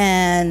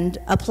 and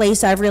a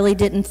place I really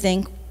didn't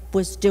think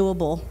was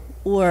doable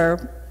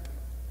or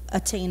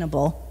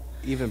attainable.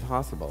 Even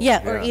possible.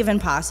 Yeah, or even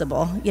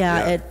possible.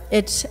 Yeah, Yeah.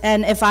 It's,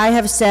 and if I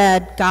have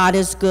said God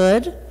is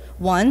good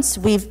once,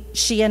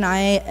 she and I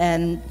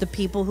and the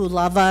people who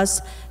love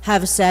us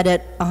have said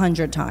it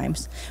 100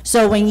 times.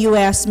 So when you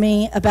asked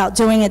me about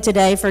doing it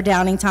today for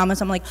Doubting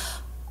Thomas, I'm like,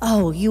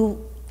 oh,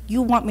 you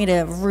want me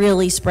to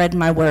really spread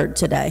my word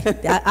today.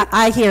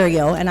 I hear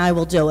you, and I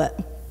will do it.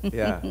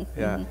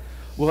 Yeah.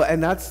 Well,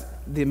 and that's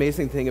the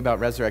amazing thing about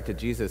resurrected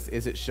Jesus,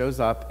 is it shows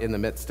up in the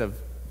midst of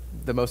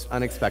the most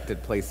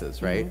unexpected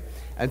places, right?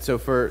 And so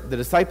for the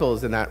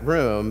disciples in that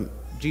room,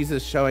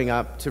 Jesus showing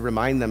up to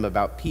remind them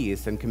about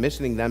peace and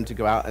commissioning them to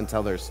go out and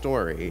tell their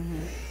story,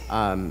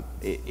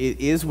 it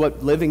is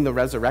what living the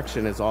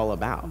resurrection is all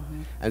about.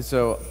 And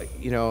so,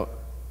 you know,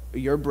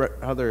 your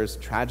brother's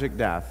tragic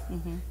death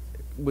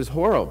was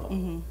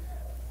horrible.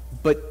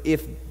 But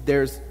if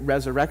there's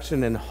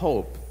resurrection and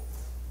hope,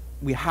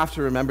 we have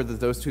to remember that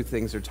those two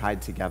things are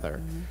tied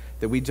together.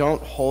 That we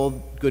don't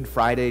hold Good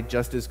Friday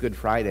just as Good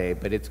Friday,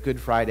 but it's Good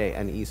Friday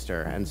and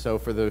Easter. And so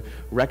for the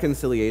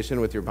reconciliation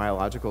with your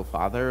biological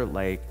father,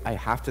 like, I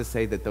have to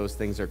say that those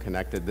things are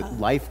connected, that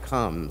life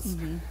comes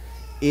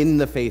in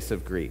the face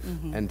of grief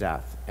and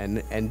death.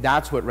 And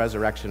that's what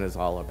resurrection is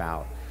all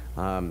about.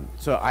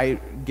 So I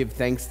give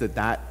thanks that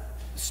that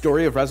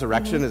story of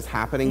resurrection is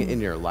happening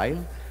in your life.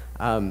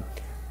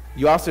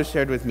 You also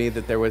shared with me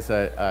that there was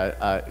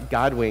a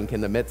God wink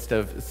in the midst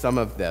of some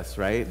of this,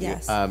 right?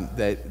 Yes.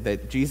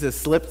 That Jesus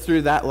slipped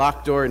through that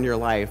locked door in your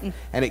life,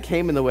 and it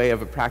came in the way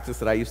of a practice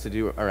that I used to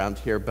do around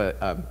here,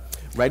 but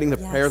writing the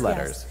prayer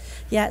letters.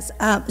 Yes.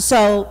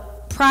 So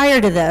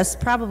prior to this,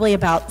 probably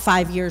about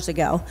 5 years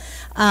ago,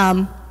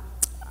 I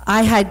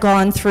had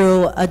gone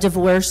through a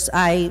divorce.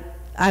 I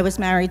was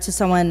married to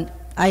someone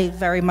I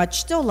very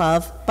much still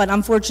love, but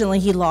unfortunately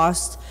he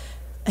lost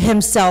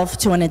himself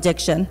to an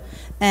addiction.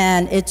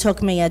 And it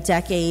took me a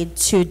decade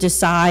to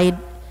decide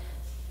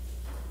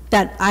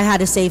that I had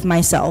to save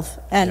myself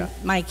and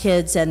my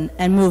kids and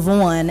move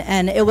on.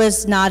 And it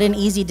was not an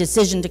easy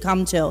decision to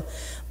come to.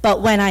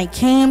 But when I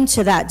came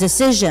to that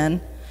decision,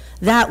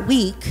 that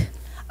week,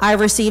 I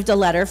received a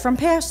letter from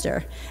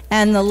Pastor.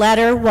 And the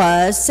letter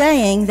was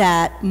saying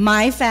that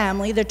my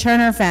family, the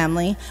Turner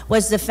family,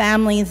 was the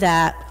family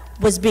that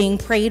was being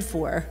prayed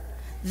for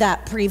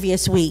that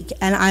previous week.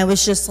 And I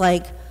was just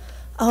like,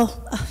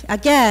 oh,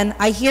 again,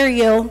 I hear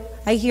you,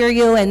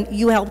 and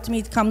you helped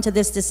me come to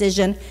this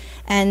decision.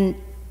 And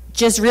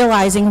just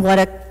realizing what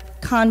a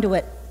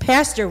conduit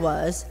Pastor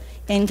was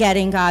in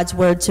getting God's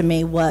word to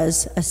me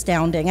was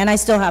astounding. And I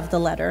still have the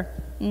letter.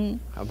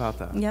 How about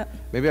that? Yep.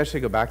 Maybe I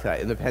should go back to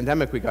that. In the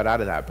pandemic, we got out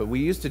of that, but we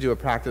used to do a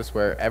practice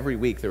where every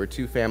week there were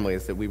two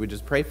families that we would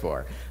just pray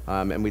for,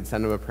 and we'd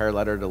send them a prayer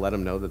letter to let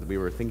them know that we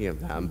were thinking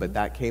of them. But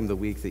that came the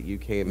week that you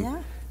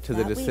came to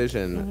the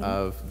decision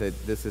of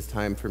that this is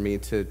time for me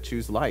to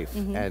choose life,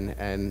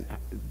 and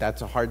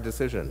that's a hard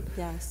decision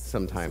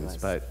sometimes.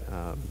 But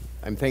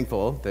I'm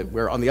thankful that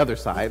we're on the other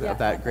side of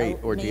that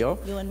great ordeal,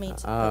 you and me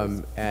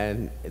too,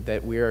 and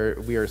that we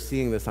are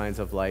seeing the signs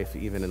of life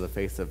even in the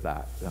face of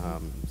that.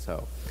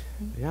 So,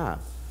 yeah.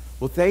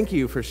 Well, thank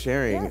you for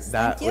sharing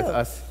that with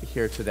us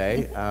here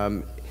today.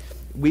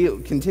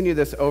 We continue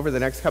this over the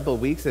next couple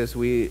of weeks as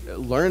we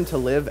learn to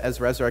live as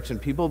resurrection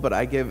people, but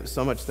I give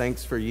so much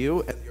thanks for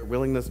you and your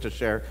willingness to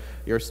share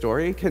your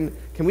story. Can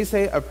we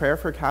say a prayer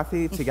for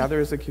Kathy together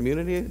as a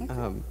community?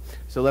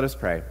 So let us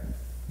pray.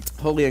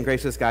 Holy and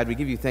gracious God, we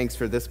give you thanks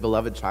for this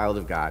beloved child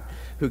of God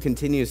who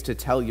continues to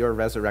tell your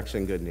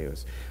resurrection good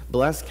news.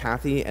 Bless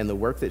Kathy and the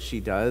work that she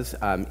does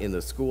in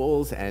the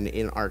schools and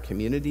in our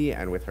community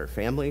and with her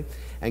family,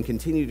 and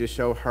continue to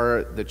show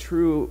her the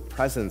true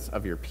presence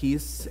of your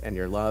peace and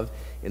your love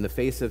in the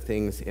face of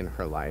things in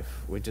her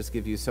life. We just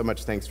give you so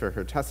much thanks for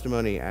her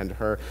testimony and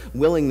her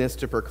willingness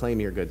to proclaim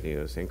your good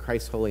news. In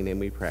Christ's holy name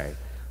we pray.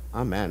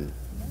 Amen.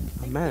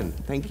 Amen.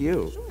 Thank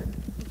you.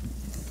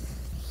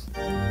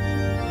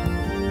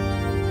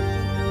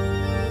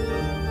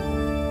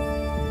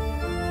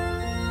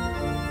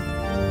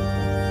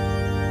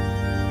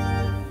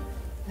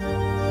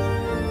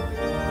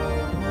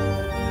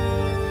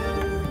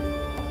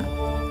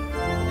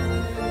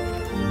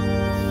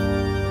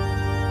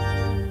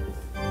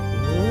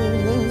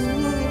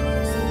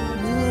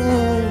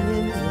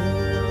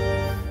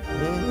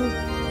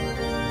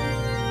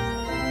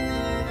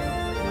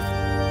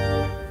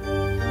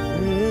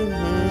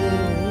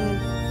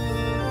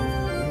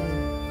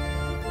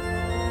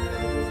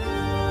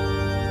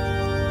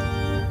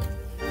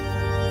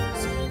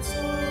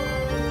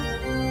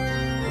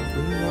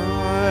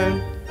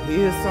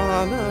 Peace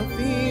on the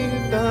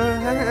feet, the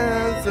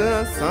hands,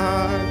 the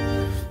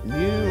side.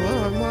 You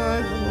are my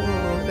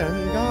Lord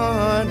and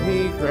God,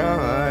 he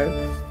cried.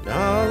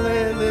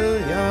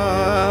 Hallelujah.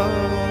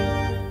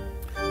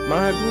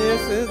 My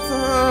pierced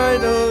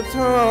side, O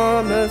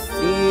Thomas,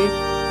 see,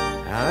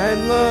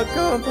 and look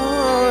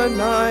upon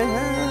my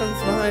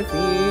hands, my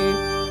feet.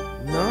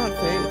 Not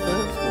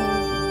faithless,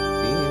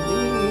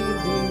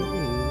 believing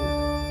me.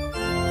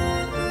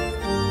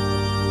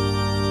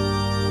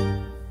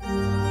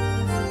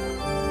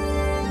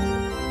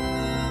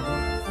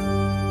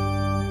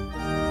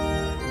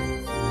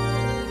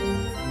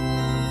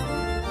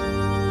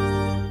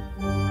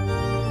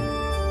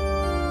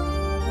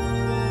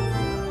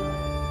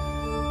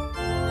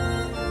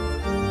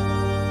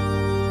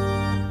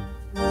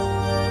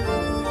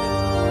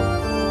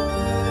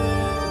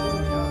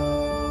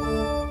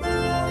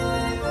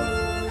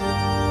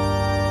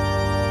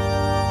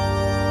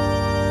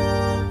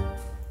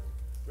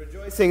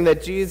 Rejoicing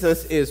that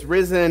Jesus is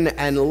risen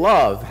and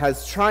love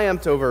has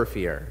triumphed over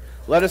fear.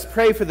 Let us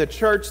pray for the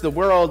church, the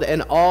world,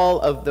 and all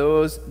of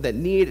those that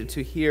need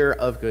to hear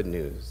of good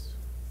news.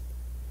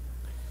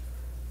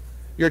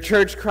 Your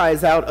church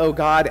cries out, O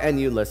God, and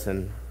you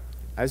listen.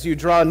 As you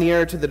draw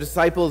near to the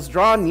disciples,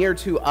 draw near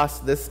to us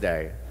this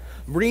day.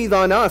 Breathe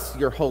on us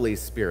your Holy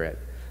Spirit,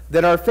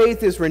 that our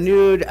faith is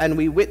renewed and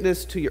we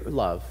witness to your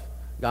love.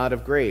 God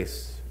of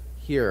grace,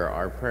 hear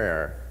our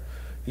prayer.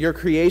 Your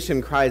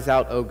creation cries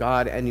out, O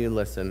God, and you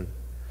listen.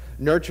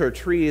 Nurture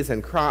trees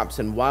and crops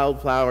and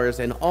wildflowers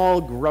and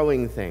all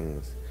growing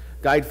things.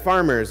 Guide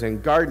farmers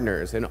and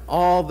gardeners and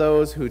all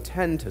those who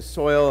tend to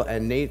soil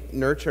and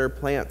nurture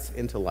plants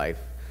into life.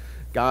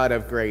 God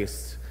of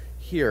grace,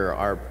 hear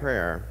our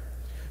prayer.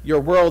 Your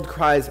world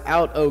cries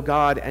out, O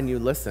God, and you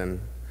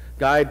listen.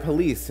 Guide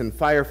police and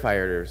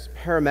firefighters,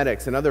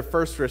 paramedics, and other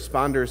first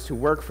responders to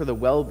work for the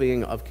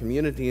well-being of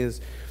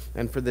communities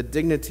and for the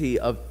dignity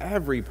of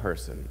every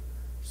person,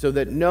 so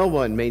that no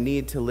one may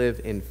need to live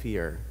in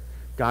fear.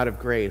 God of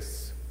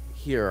grace,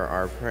 hear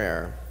our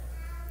prayer.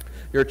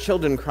 Your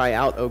children cry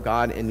out, O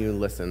God, and you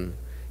listen.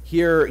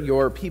 Hear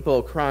your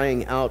people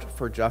crying out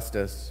for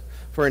justice,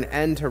 for an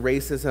end to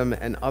racism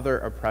and other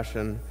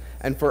oppression,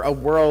 and for a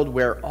world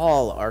where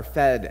all are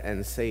fed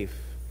and safe.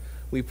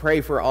 We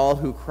pray for all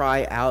who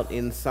cry out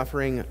in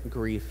suffering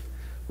grief.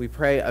 We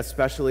pray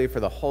especially for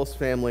the Hulse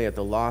family at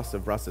the loss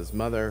of Russ's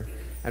mother,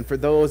 and for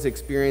those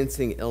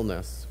experiencing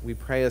illness. We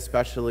pray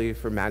especially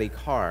for Maddie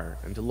Carr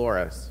and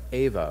Dolores,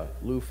 Ava,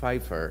 Lou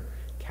Pfeiffer,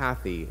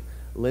 Kathy,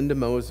 Linda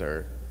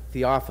Moser,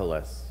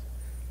 Theophilus.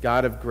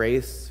 God of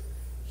grace,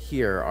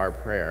 hear our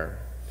prayer.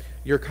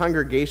 Your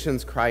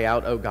congregations cry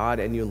out, O God,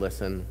 and you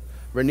listen.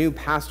 Renew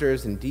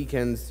pastors and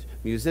deacons,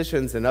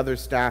 musicians and other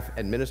staff,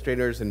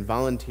 administrators and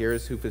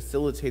volunteers who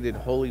facilitated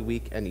Holy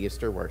Week and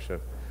Easter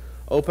worship.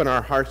 Open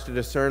our hearts to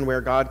discern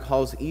where God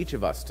calls each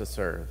of us to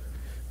serve.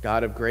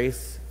 God of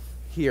grace,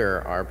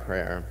 hear our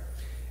prayer.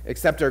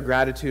 Accept our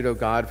gratitude, O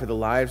God, for the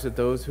lives of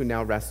those who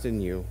now rest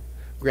in you.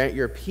 Grant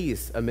your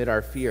peace amid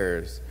our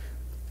fears.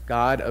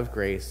 God of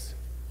grace,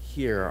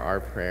 hear our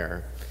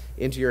prayer.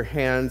 Into your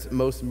hands,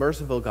 most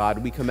merciful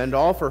God, we commend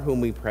all for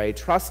whom we pray,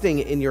 trusting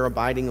in your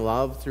abiding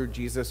love through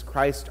Jesus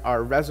Christ,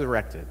 our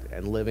resurrected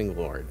and living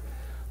Lord.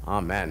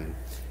 Amen.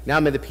 Now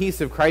may the peace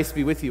of Christ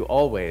be with you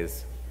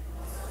always.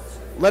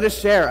 Let us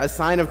share a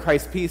sign of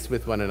Christ's peace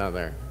with one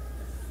another.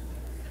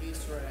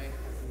 Peace, Ray.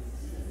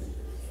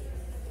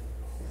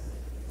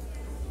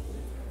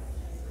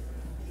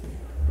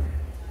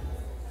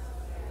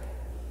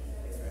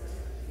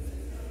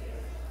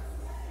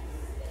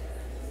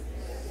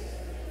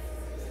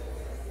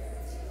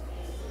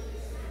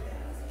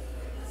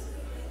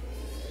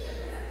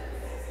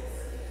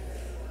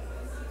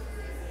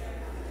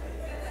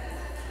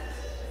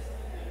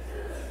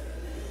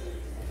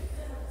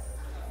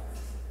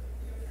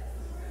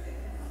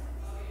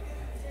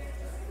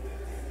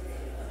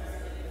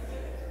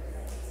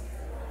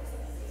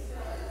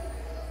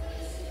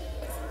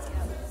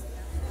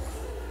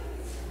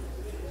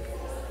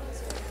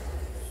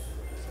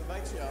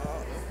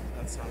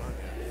 That's not on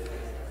here.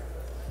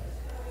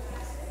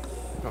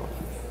 Oh.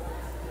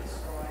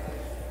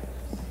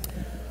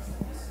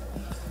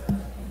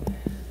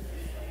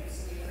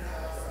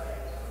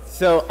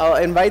 So I'll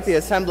invite the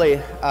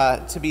assembly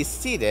to be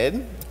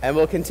seated, and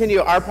we'll continue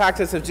our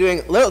practice of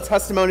doing little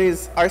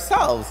testimonies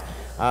ourselves.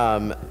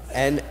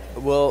 And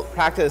we'll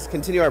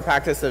continue our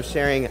practice of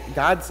sharing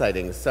God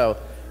sightings. So,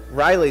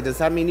 Riley, does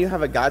that mean you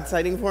have a God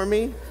sighting for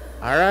me?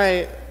 All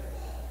right.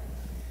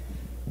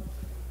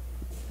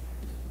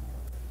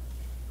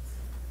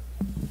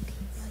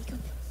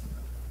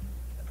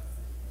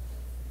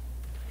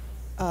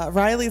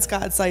 Riley's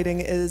God sighting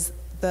is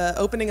the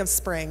opening of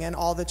spring and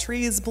all the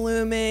trees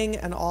blooming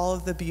and all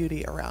of the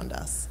beauty around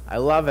us. I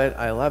love it.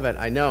 I love it.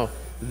 I know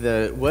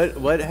the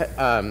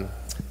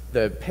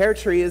pear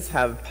trees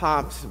have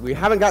popped. We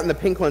haven't gotten the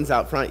pink ones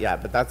out front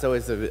yet, but that's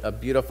always a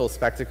beautiful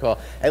spectacle,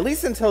 at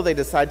least until they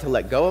decide to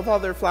let go of all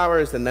their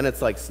flowers, and then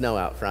it's like snow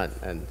out front.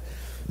 And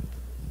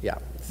yeah,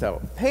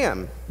 so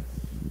Pam.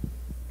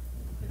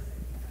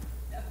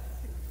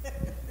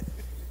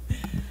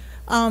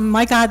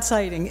 My God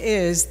sighting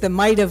is the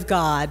might of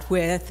God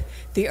with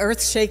the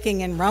earth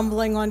shaking and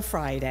rumbling on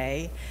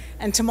Friday,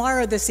 and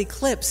tomorrow this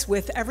eclipse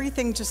with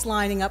everything just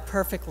lining up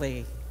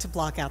perfectly to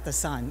block out the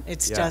sun.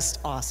 It's just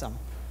awesome.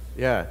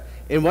 Yeah.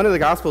 In one of the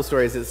gospel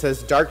stories, it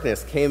says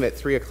darkness came at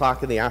 3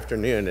 o'clock in the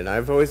afternoon, and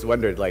I've always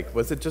wondered, like,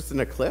 was it just an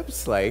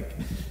eclipse? Like,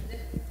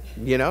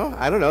 you know,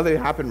 I don't know. They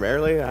happen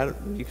rarely.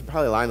 You could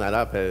probably line that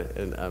up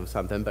in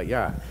something, but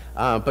yeah.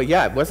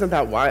 Wasn't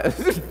that why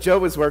Joe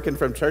was working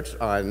from church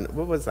on,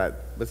 what was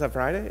that? Was that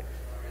Friday?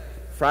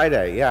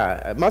 Friday,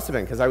 yeah. It must have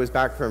been, because I was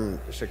back from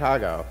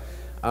Chicago.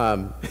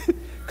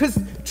 Because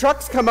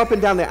trucks come up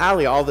and down the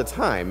alley all the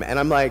time, and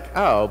I'm like,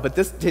 oh, but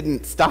this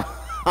didn't stop.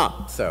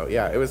 So,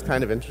 yeah, it was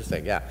kind of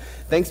interesting, yeah.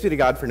 Thanks be to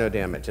God for no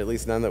damage, at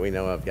least none that we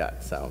know of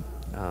yet, so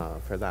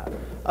for that.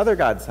 Other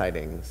God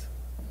sightings.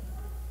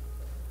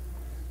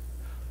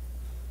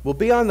 We'll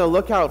be on the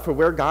lookout for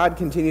where God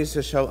continues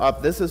to show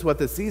up. This is what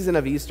the season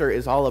of Easter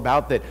is all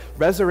about, that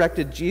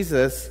resurrected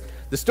Jesus,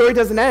 the story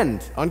doesn't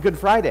end on Good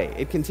Friday.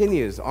 It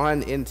continues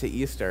on into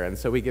Easter, and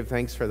so we give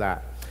thanks for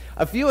that.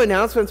 A few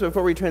announcements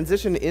before we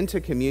transition into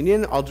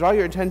communion. I'll draw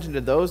your attention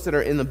to those that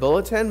are in the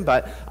bulletin,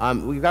 but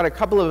we've got a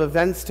couple of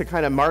events to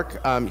kind of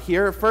mark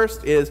here.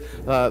 First is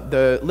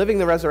the Living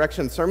the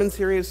Resurrection sermon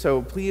series,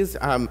 so please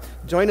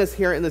join us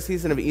here in the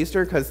season of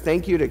Easter, because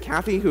thank you to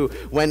Kathy who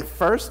went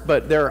first,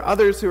 but there are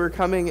others who are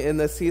coming in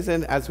this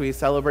season as we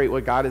celebrate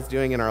what God is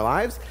doing in our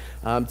lives.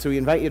 So we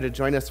invite you to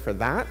join us for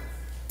that.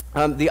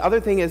 The other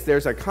thing is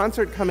there's a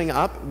concert coming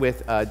up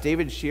with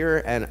David Shearer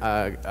and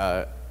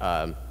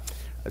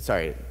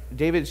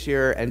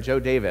Joe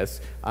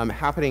Davis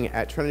happening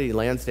at Trinity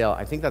Lansdale.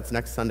 I think that's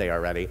next Sunday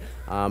already,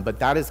 but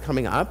that is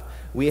coming up.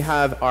 We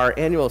have our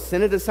annual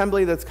Synod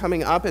Assembly that's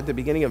coming up at the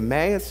beginning of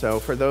May, so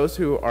for those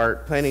who are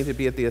planning to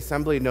be at the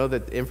assembly, know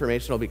that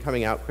information will be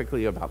coming out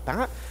quickly about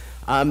that.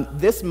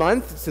 This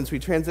month, since we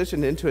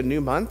transitioned into a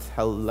new month,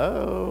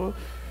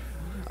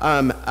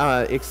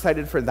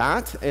 excited for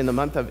that. In the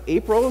month of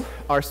April,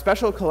 our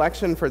special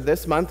collection for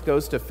this month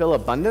goes to Fill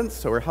Abundance,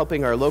 so we're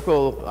helping our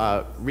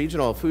local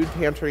regional food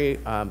pantry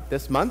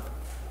this month.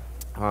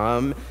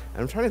 And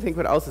I'm trying to think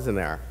what else is in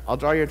there. I'll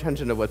draw your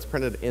attention to what's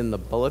printed in the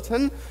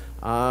bulletin.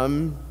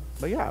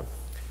 But yeah.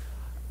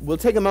 We'll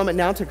take a moment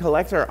now to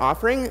collect our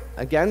offering.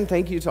 Again,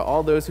 thank you to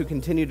all those who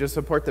continue to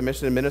support the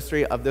mission and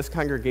ministry of this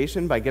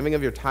congregation by giving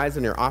of your tithes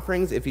and your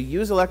offerings. If you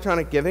use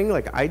electronic giving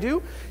like I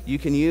do, you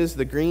can use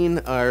the green,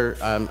 or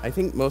I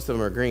think most of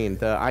them are green,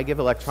 the I Give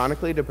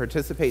electronically to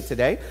participate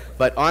today.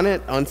 But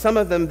on some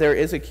of them, there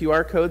is a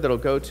QR code that'll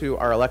go to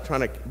our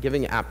electronic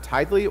giving app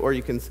Tidely, or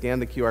you can scan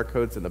the QR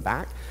codes in the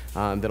back.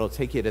 That'll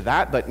take you to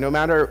that. But no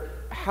matter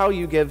how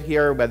you give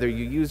here, whether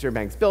you use your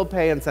bank's bill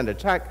pay and send a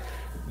check,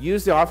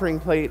 use the offering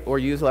plate, or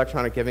use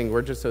electronic giving,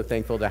 we're just so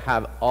thankful to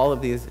have all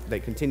of these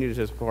that continue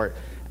to support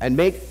and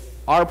make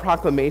our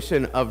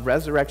proclamation of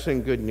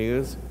resurrection good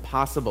news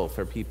possible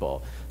for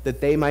people,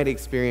 that they might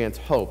experience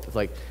hope.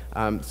 Like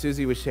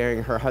Susie was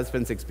sharing her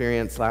husband's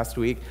experience last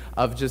week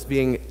of just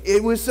being,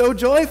 it was so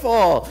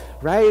joyful,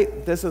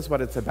 right? This is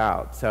what it's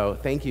about. So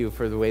thank you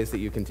for the ways that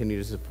you continue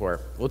to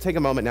support. We'll take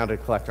a moment now to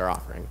collect our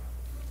offering.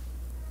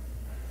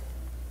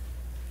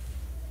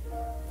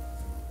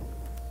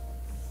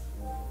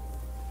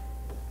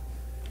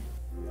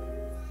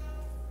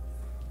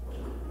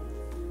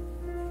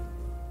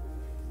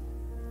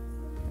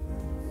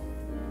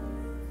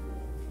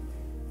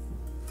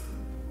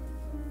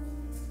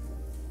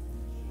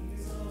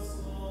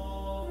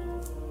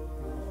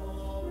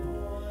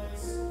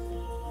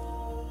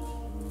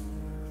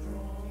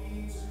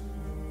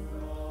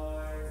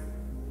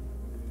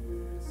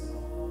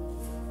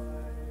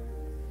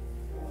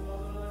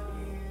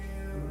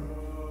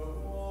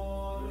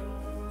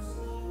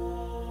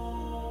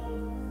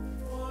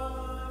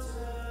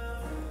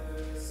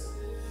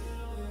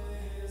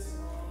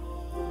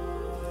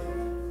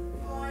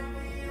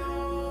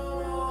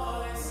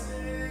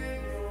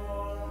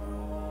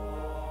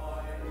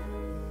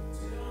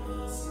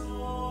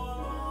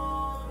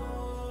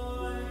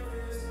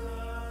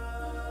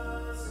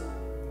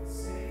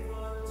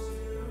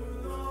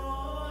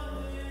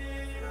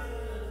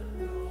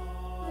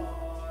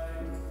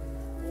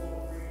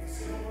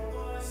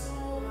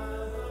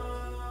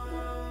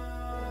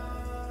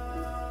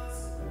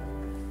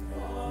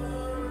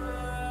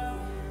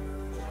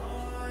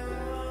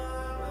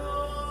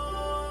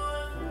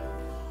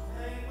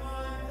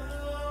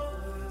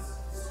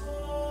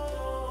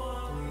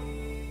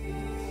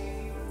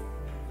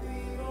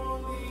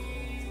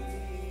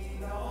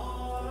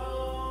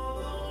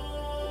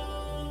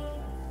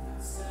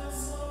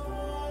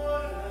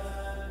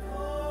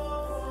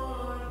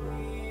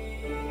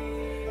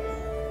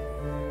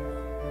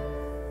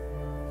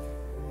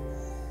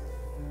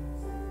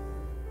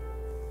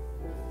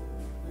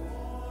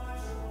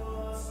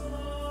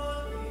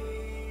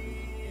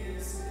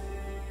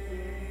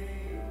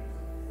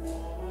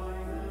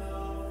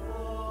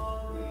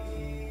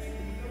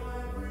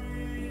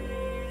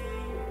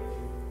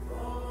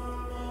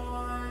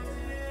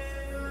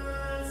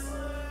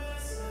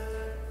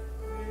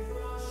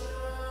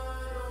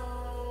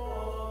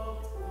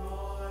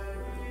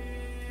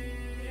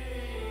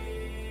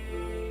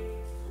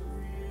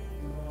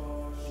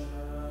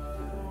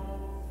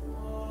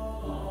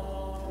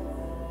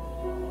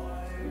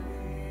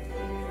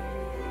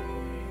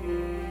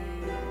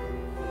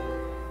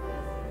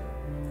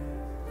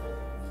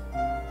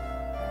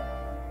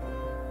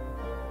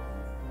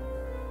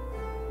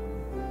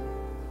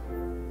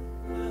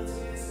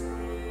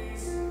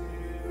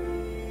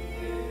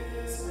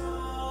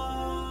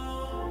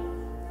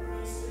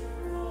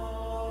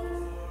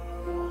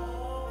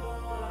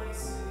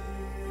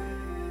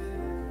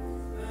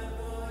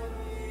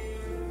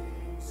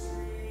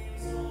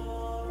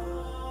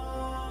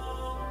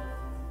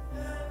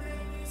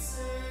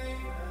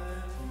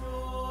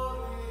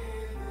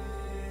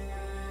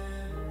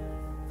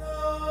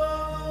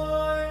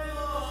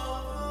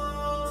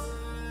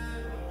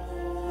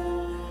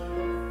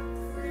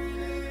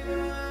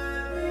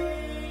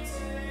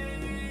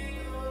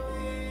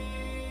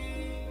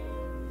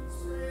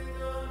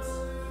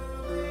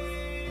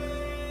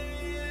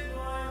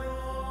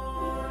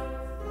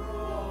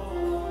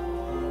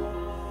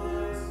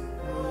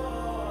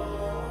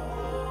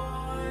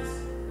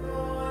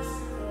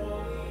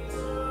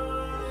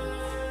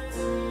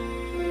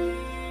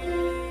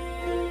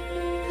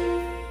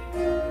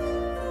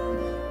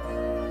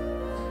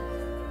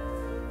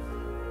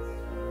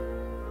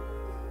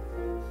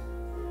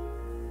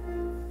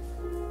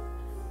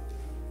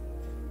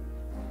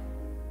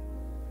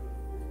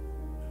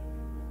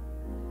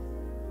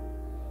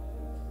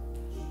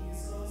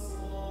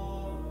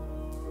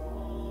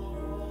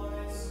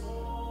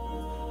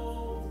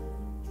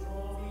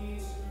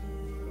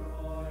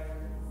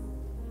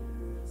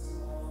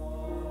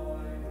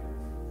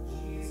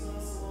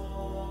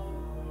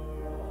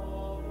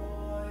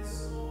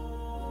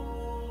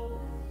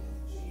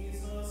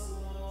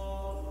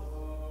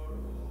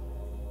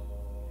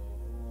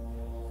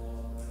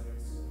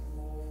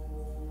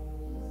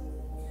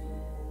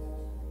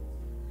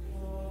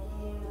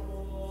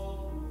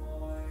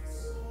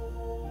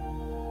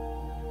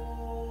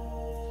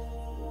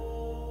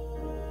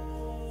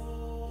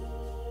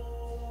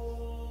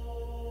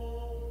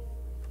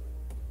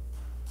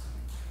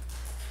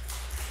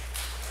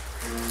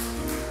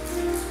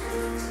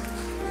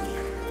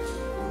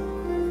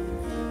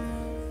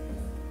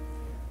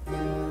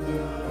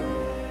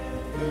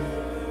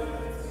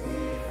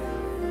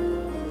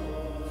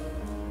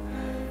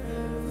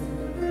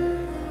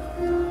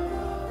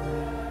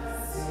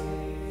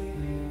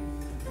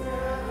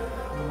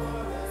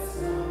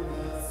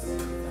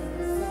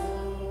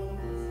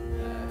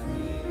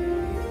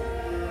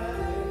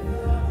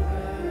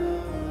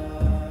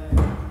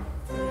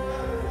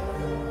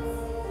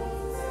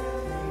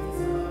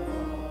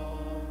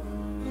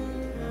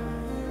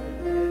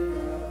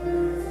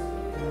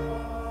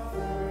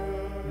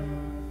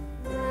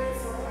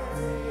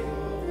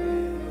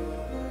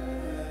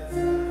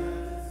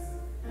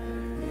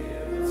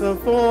 a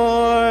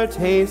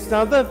foretaste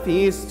of the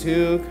feast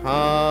to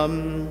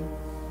come.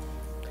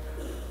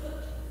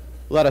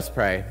 Let us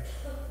pray.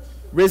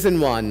 Risen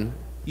One,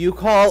 you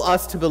call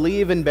us to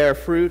believe and bear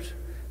fruit.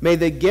 May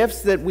the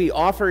gifts that we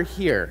offer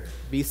here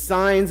be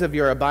signs of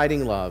your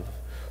abiding love.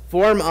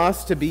 Form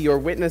us to be your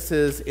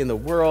witnesses in the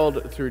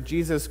world through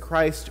Jesus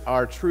Christ,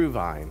 our true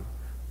vine.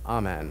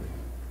 Amen.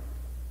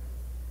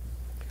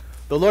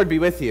 The Lord be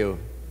with you.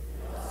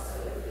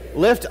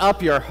 Lift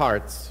up your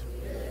hearts.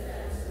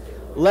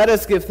 Let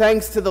us give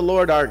thanks to the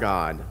Lord our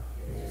God.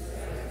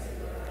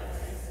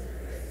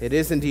 It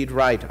is indeed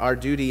right, our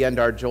duty and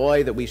our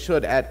joy, that we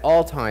should at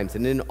all times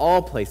and in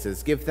all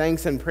places give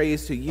thanks and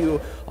praise to you,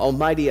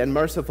 Almighty and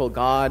merciful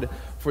God,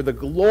 for the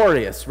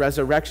glorious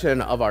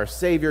resurrection of our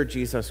Savior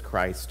Jesus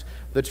Christ,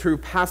 the true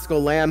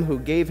Paschal Lamb who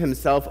gave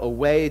himself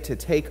away to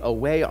take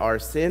away our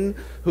sin,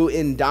 who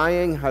in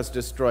dying has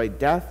destroyed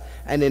death,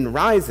 and in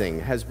rising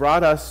has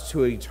brought us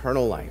to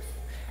eternal life.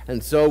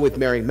 And so with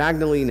Mary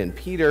Magdalene and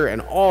Peter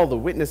and all the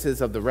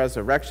witnesses of the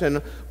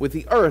resurrection, with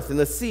the earth and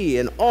the sea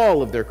and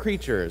all of their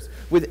creatures,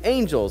 with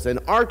angels and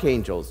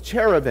archangels,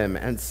 cherubim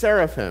and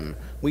seraphim,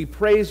 we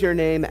praise your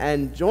name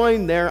and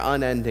join their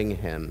unending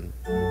hymn.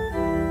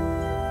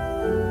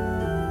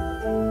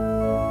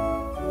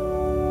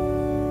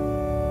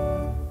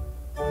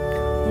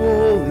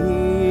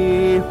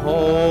 Holy,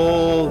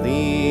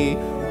 holy,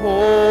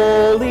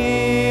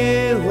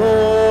 holy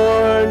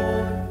Lord,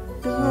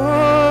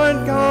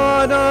 Lord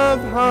God of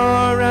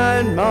power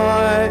and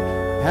might,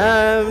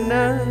 heaven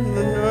and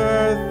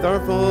earth are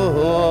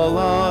full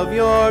of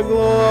your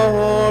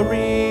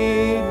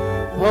glory.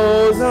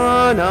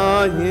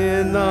 Hosanna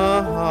in the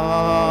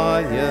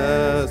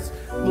highest.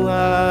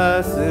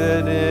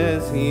 Blessed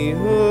is he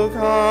who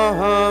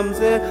comes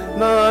in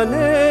the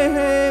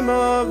name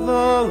of the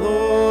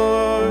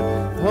Lord.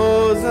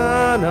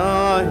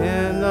 Hosanna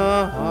in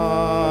the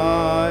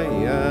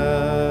highest.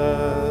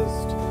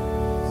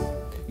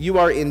 You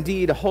are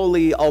indeed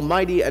holy,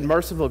 almighty, and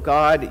merciful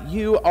God.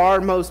 You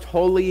are most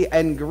holy,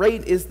 and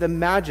great is the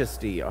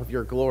majesty of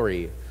your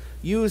glory.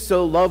 You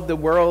so loved the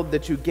world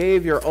that you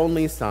gave your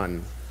only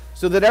Son,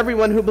 so that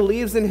everyone who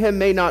believes in him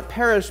may not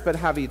perish but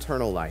have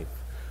eternal life.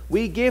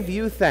 We give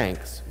you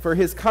thanks for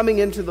his coming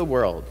into the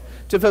world,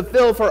 to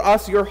fulfill for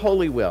us your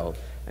holy will,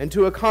 and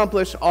to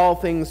accomplish all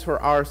things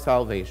for our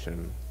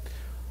salvation.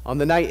 On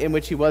the night in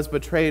which he was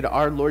betrayed,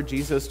 our Lord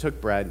Jesus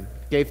took bread,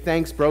 gave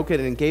thanks, broke it,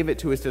 and gave it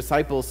to his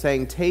disciples,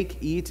 saying, "Take,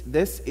 eat,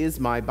 this is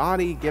my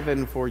body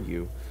given for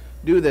you.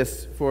 Do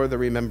this for the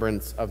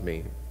remembrance of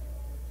me."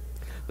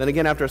 Then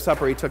again after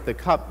supper he took the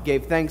cup,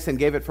 gave thanks, and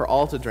gave it for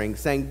all to drink,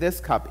 saying, "This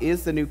cup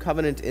is the new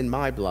covenant in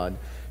my blood,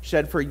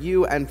 shed for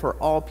you and for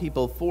all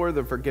people for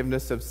the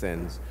forgiveness of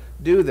sins.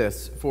 Do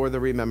this for the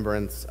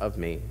remembrance of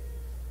me."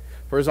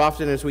 For as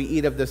often as we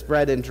eat of this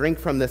bread and drink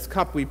from this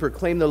cup, we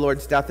proclaim the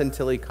Lord's death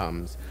until he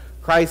comes.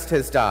 Christ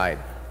has died.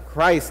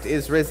 Christ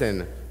is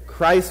risen.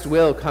 Christ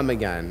will come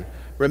again.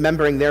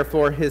 Remembering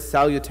therefore his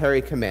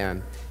salutary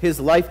command, his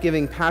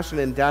life-giving passion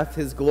and death,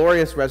 his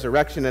glorious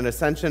resurrection and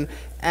ascension,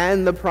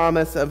 and the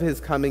promise of his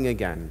coming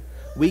again,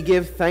 we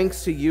give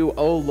thanks to you,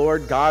 O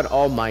Lord God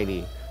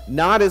Almighty,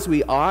 not as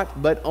we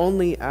ought, but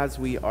only as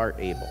we are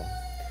able.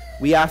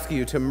 We ask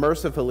you to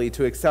mercifully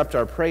to accept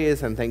our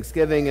praise and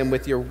thanksgiving, and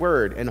with your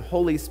word and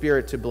Holy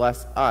Spirit to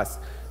bless us,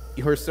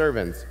 your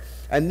servants,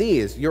 and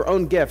these, your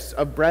own gifts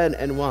of bread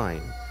and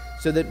wine,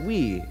 so that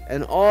we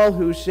and all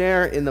who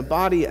share in the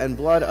body and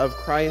blood of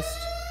Christ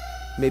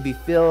may be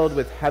filled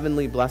with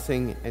heavenly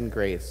blessing and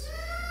grace,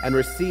 and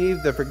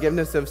receive the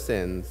forgiveness of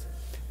sins,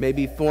 may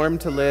be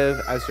formed to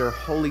live as your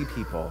holy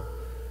people,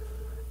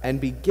 and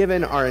be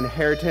given our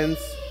inheritance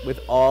with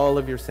all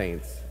of your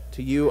saints.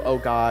 To you, O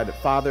God,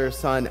 Father,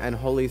 Son, and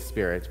Holy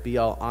Spirit, be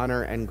all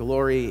honor and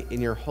glory in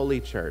your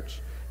holy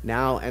church,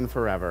 now and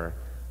forever.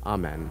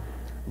 Amen.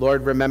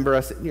 Lord, remember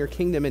us in your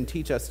kingdom and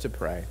teach us to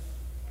pray.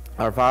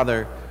 Our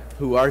Father,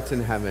 who art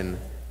in heaven,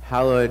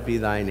 hallowed be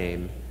thy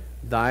name.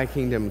 Thy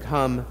kingdom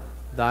come,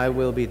 thy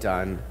will be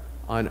done,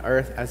 on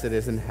earth as it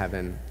is in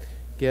heaven.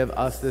 Give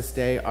us this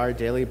day our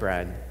daily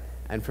bread,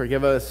 and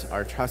forgive us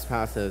our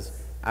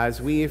trespasses,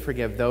 as we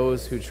forgive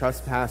those who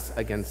trespass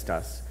against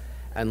us.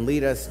 And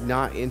lead us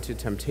not into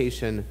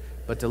temptation,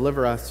 but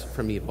deliver us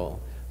from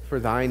evil. For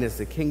thine is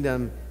the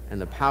kingdom,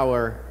 and the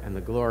power, and the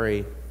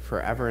glory,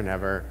 forever and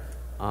ever.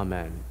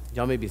 Amen.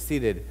 Y'all may be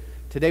seated.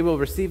 Today we'll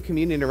receive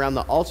communion around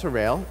the altar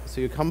rail,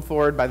 so you come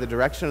forward by the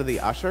direction of the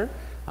usher.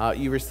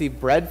 You receive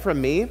bread from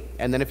me,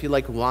 and then if you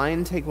like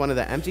wine, take one of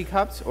the empty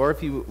cups, or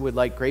if you would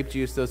like grape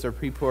juice, those are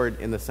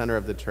pre-poured in the center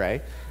of the tray.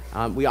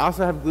 We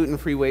also have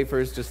gluten-free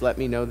wafers. Just let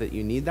me know that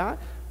you need that.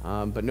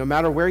 But no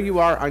matter where you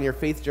are on your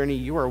faith journey,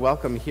 you are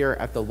welcome here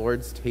at the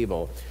Lord's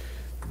table.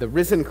 The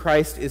risen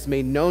Christ is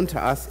made known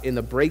to us in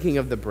the breaking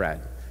of the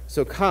bread.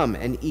 So come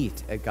and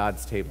eat at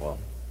God's table.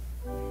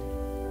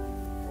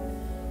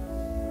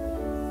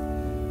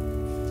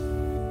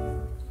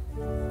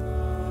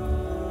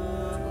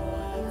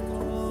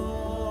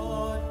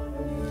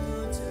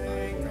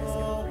 Take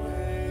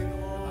away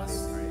the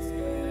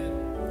sin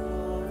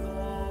of the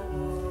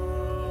world.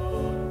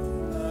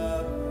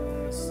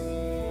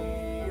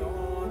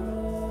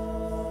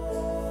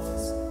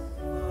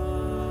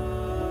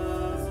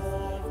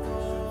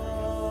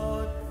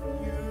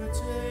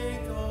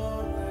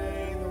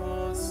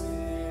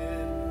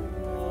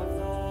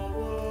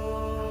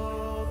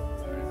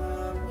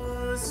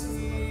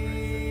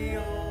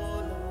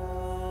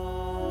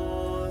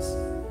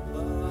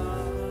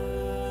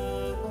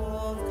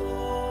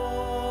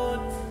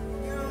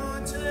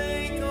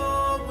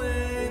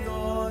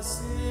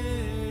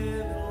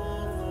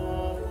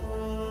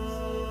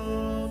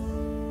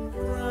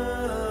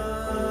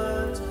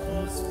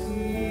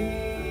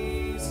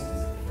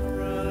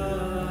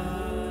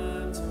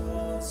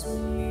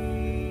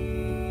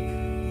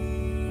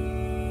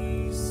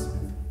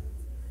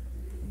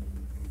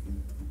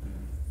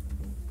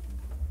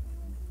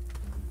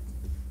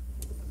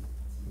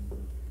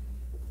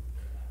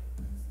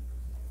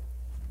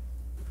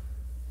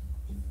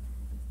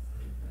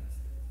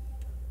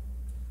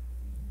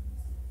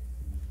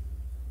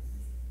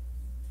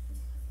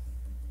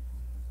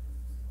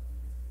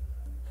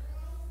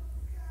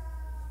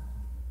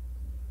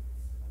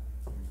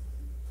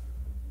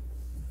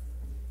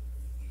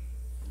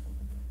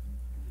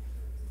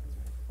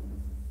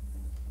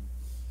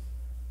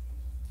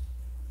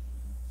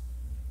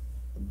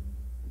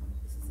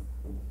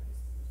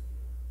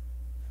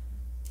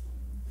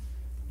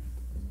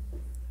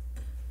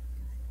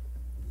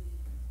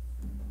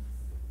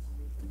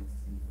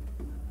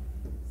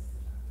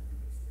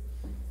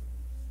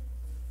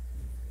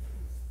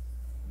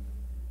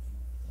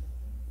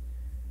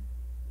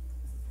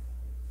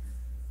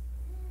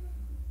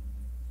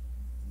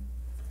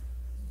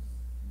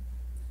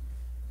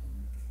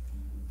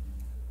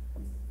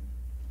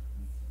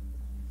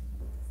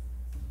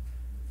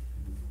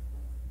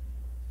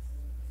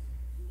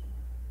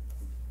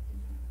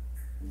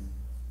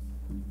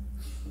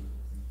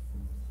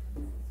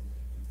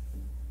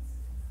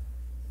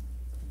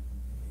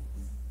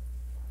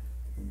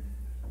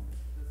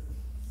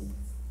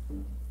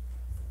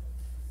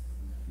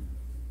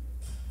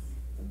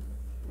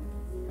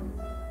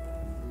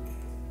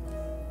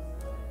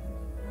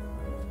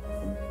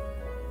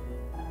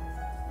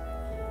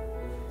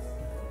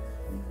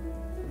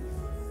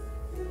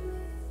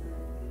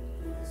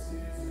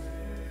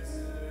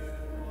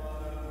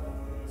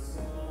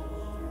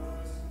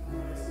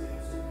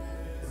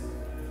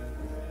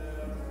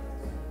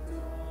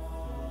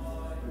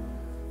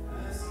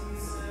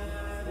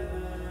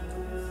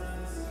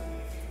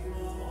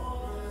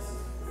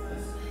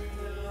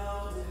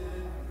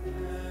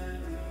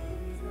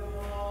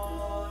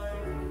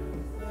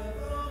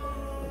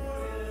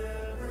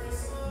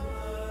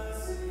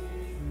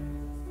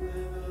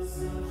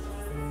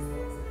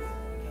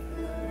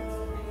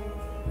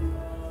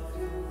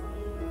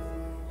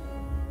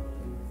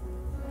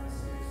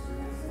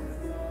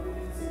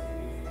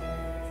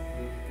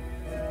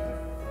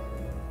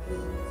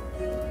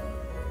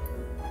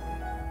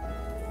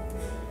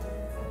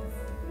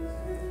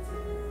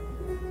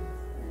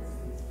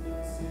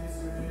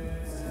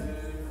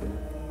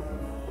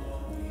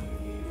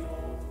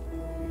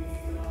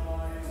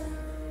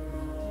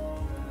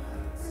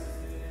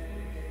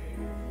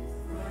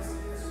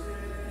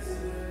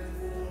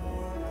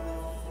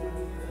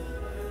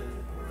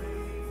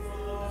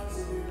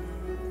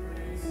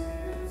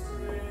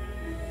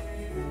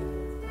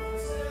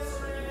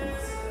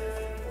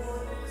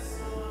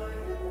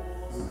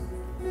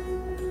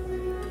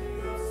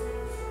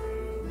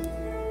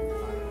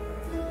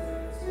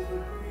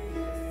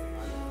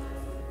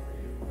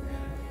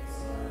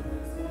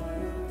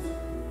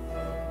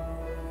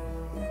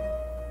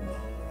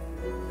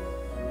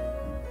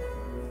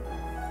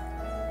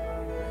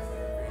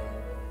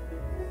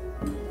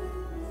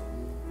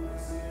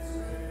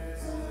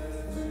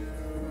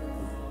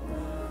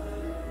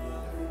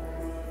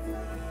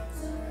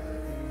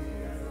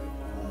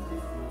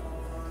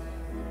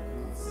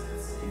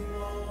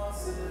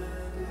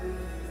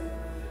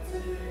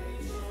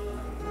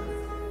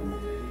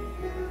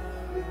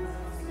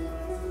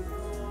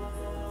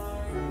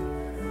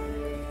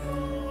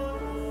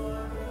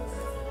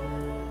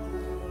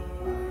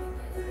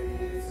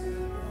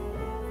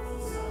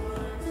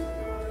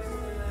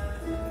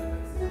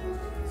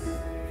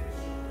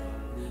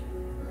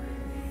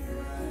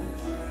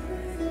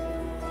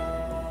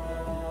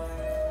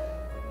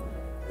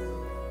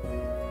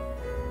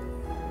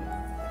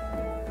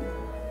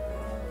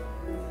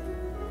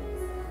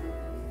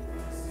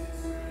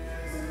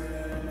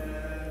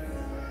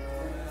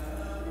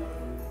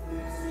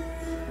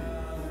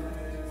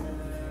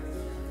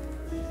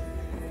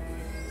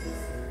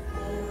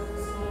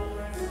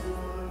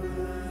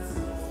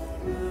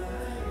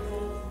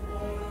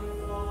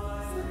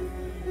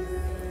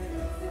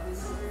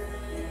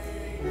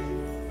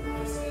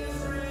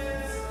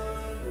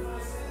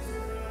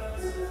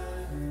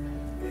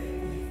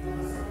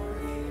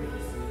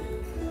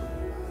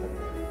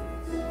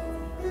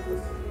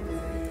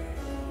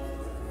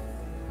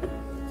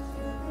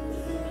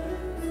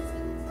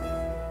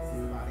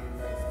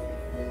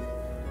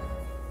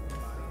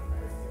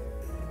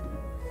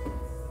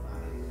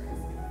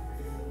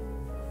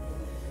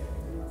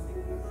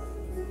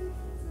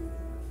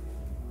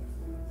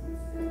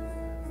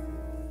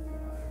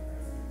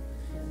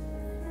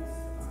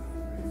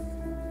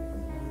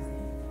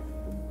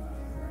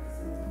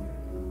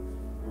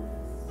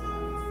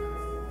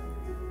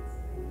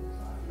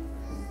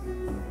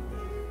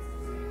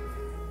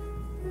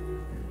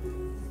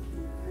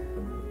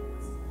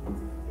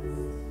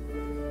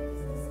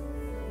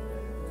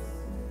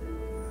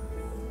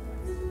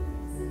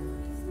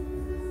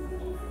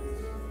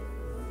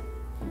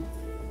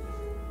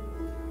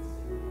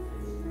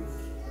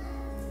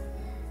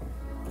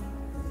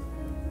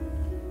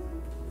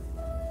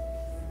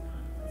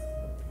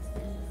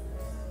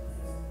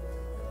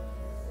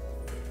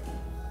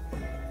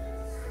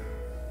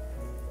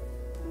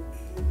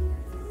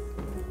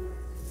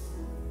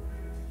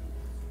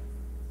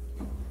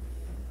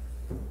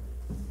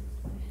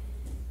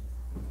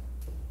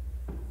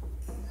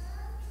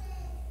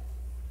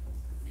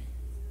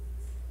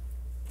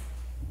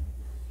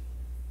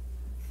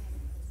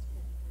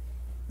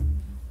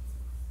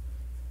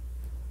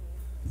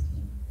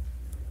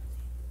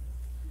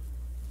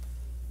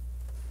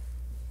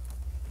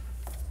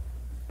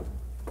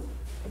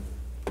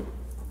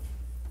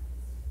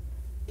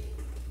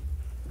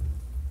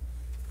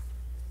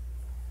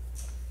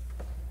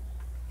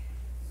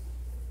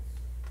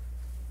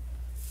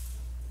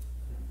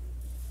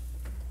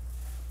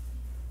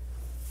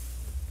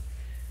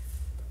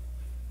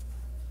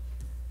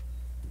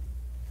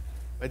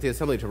 invite the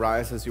assembly to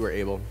rise as you are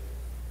able.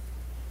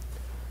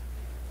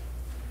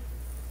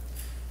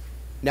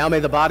 Now may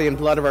the body and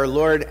blood of our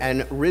Lord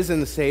and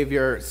risen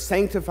Savior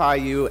sanctify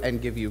you and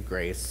give you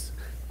grace.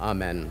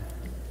 Amen.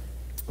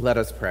 Let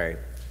us pray.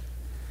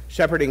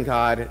 Shepherding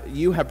God,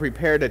 you have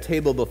prepared a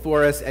table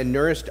before us and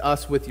nourished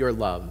us with your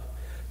love.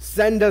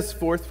 Send us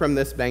forth from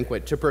this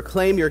banquet to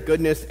proclaim your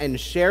goodness and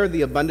share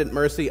the abundant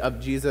mercy of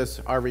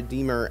Jesus, our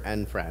Redeemer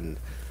and friend.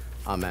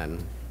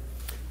 Amen.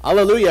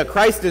 Alleluia,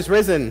 Christ is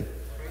risen.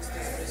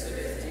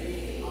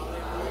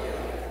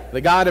 The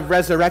God of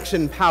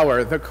resurrection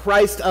power, the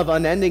Christ of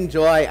unending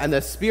joy, and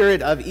the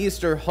Spirit of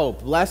Easter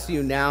hope, bless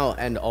you now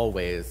and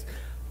always.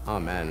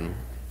 Amen.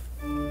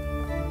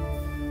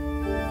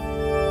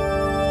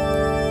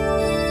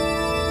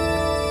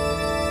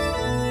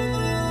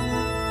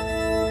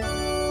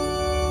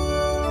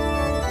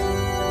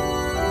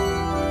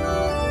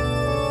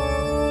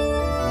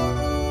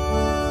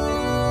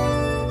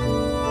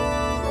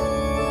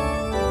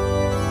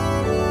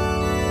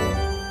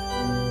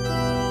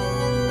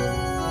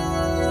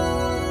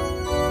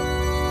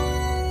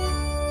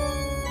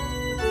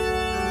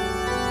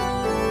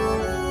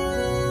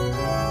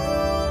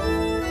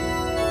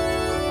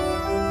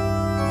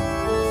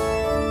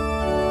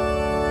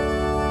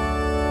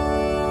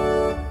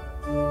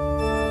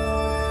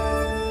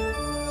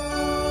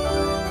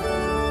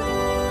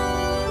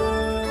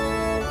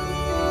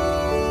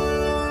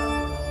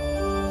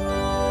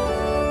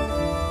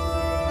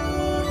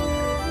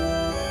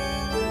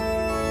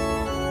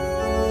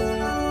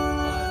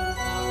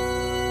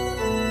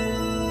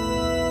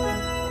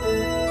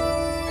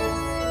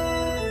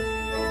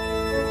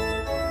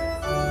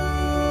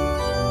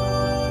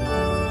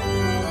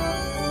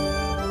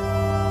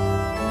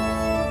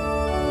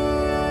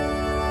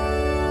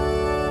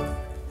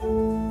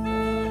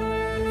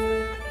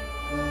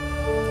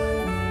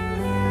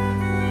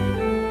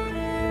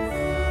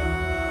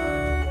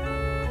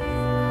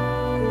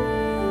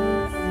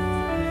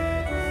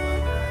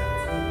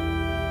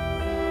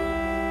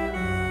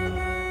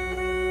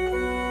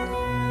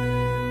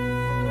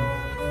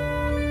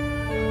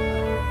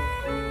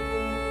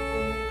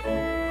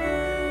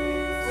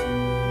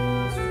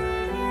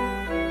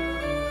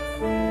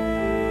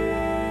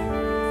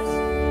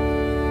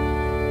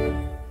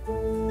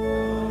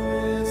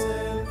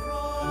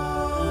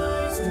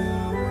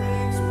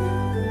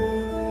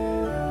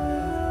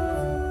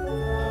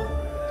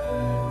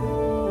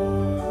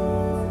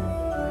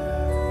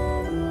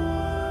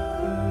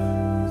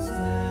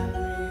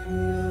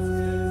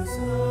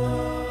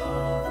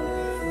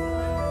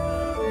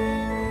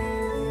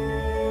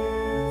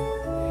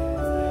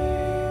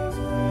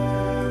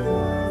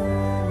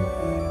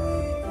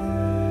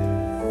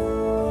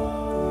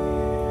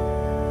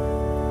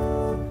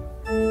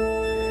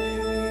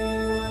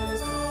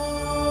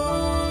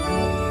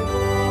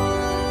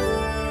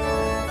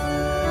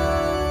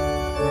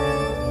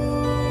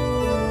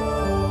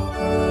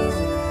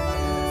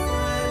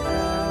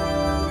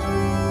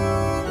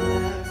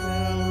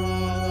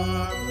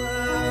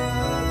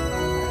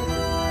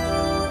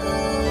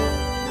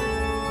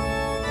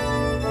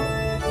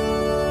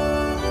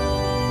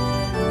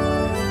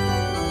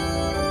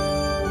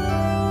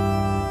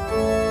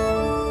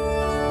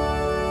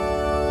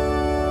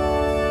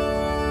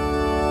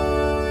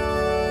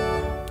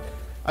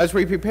 As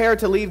we prepare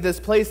to leave this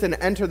place and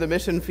enter the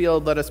mission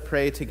field, let us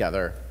pray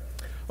together.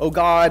 O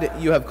God,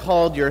 you have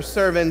called your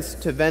servants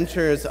to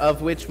ventures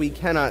of which we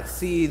cannot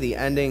see the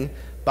ending,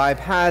 by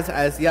paths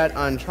as yet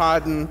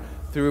untrodden,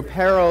 through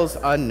perils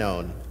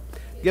unknown.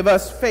 Give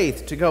us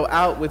faith to go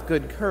out with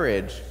good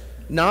courage,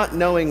 not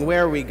knowing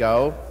where we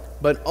go,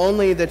 but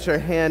only that your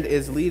hand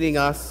is leading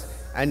us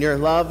and your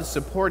love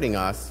supporting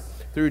us,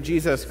 through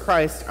Jesus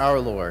Christ our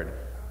Lord.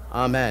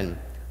 Amen.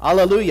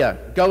 Alleluia.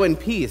 Go in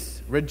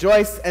peace.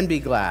 Rejoice and be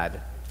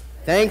glad.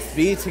 Thanks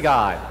be to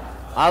God.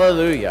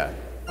 Alleluia.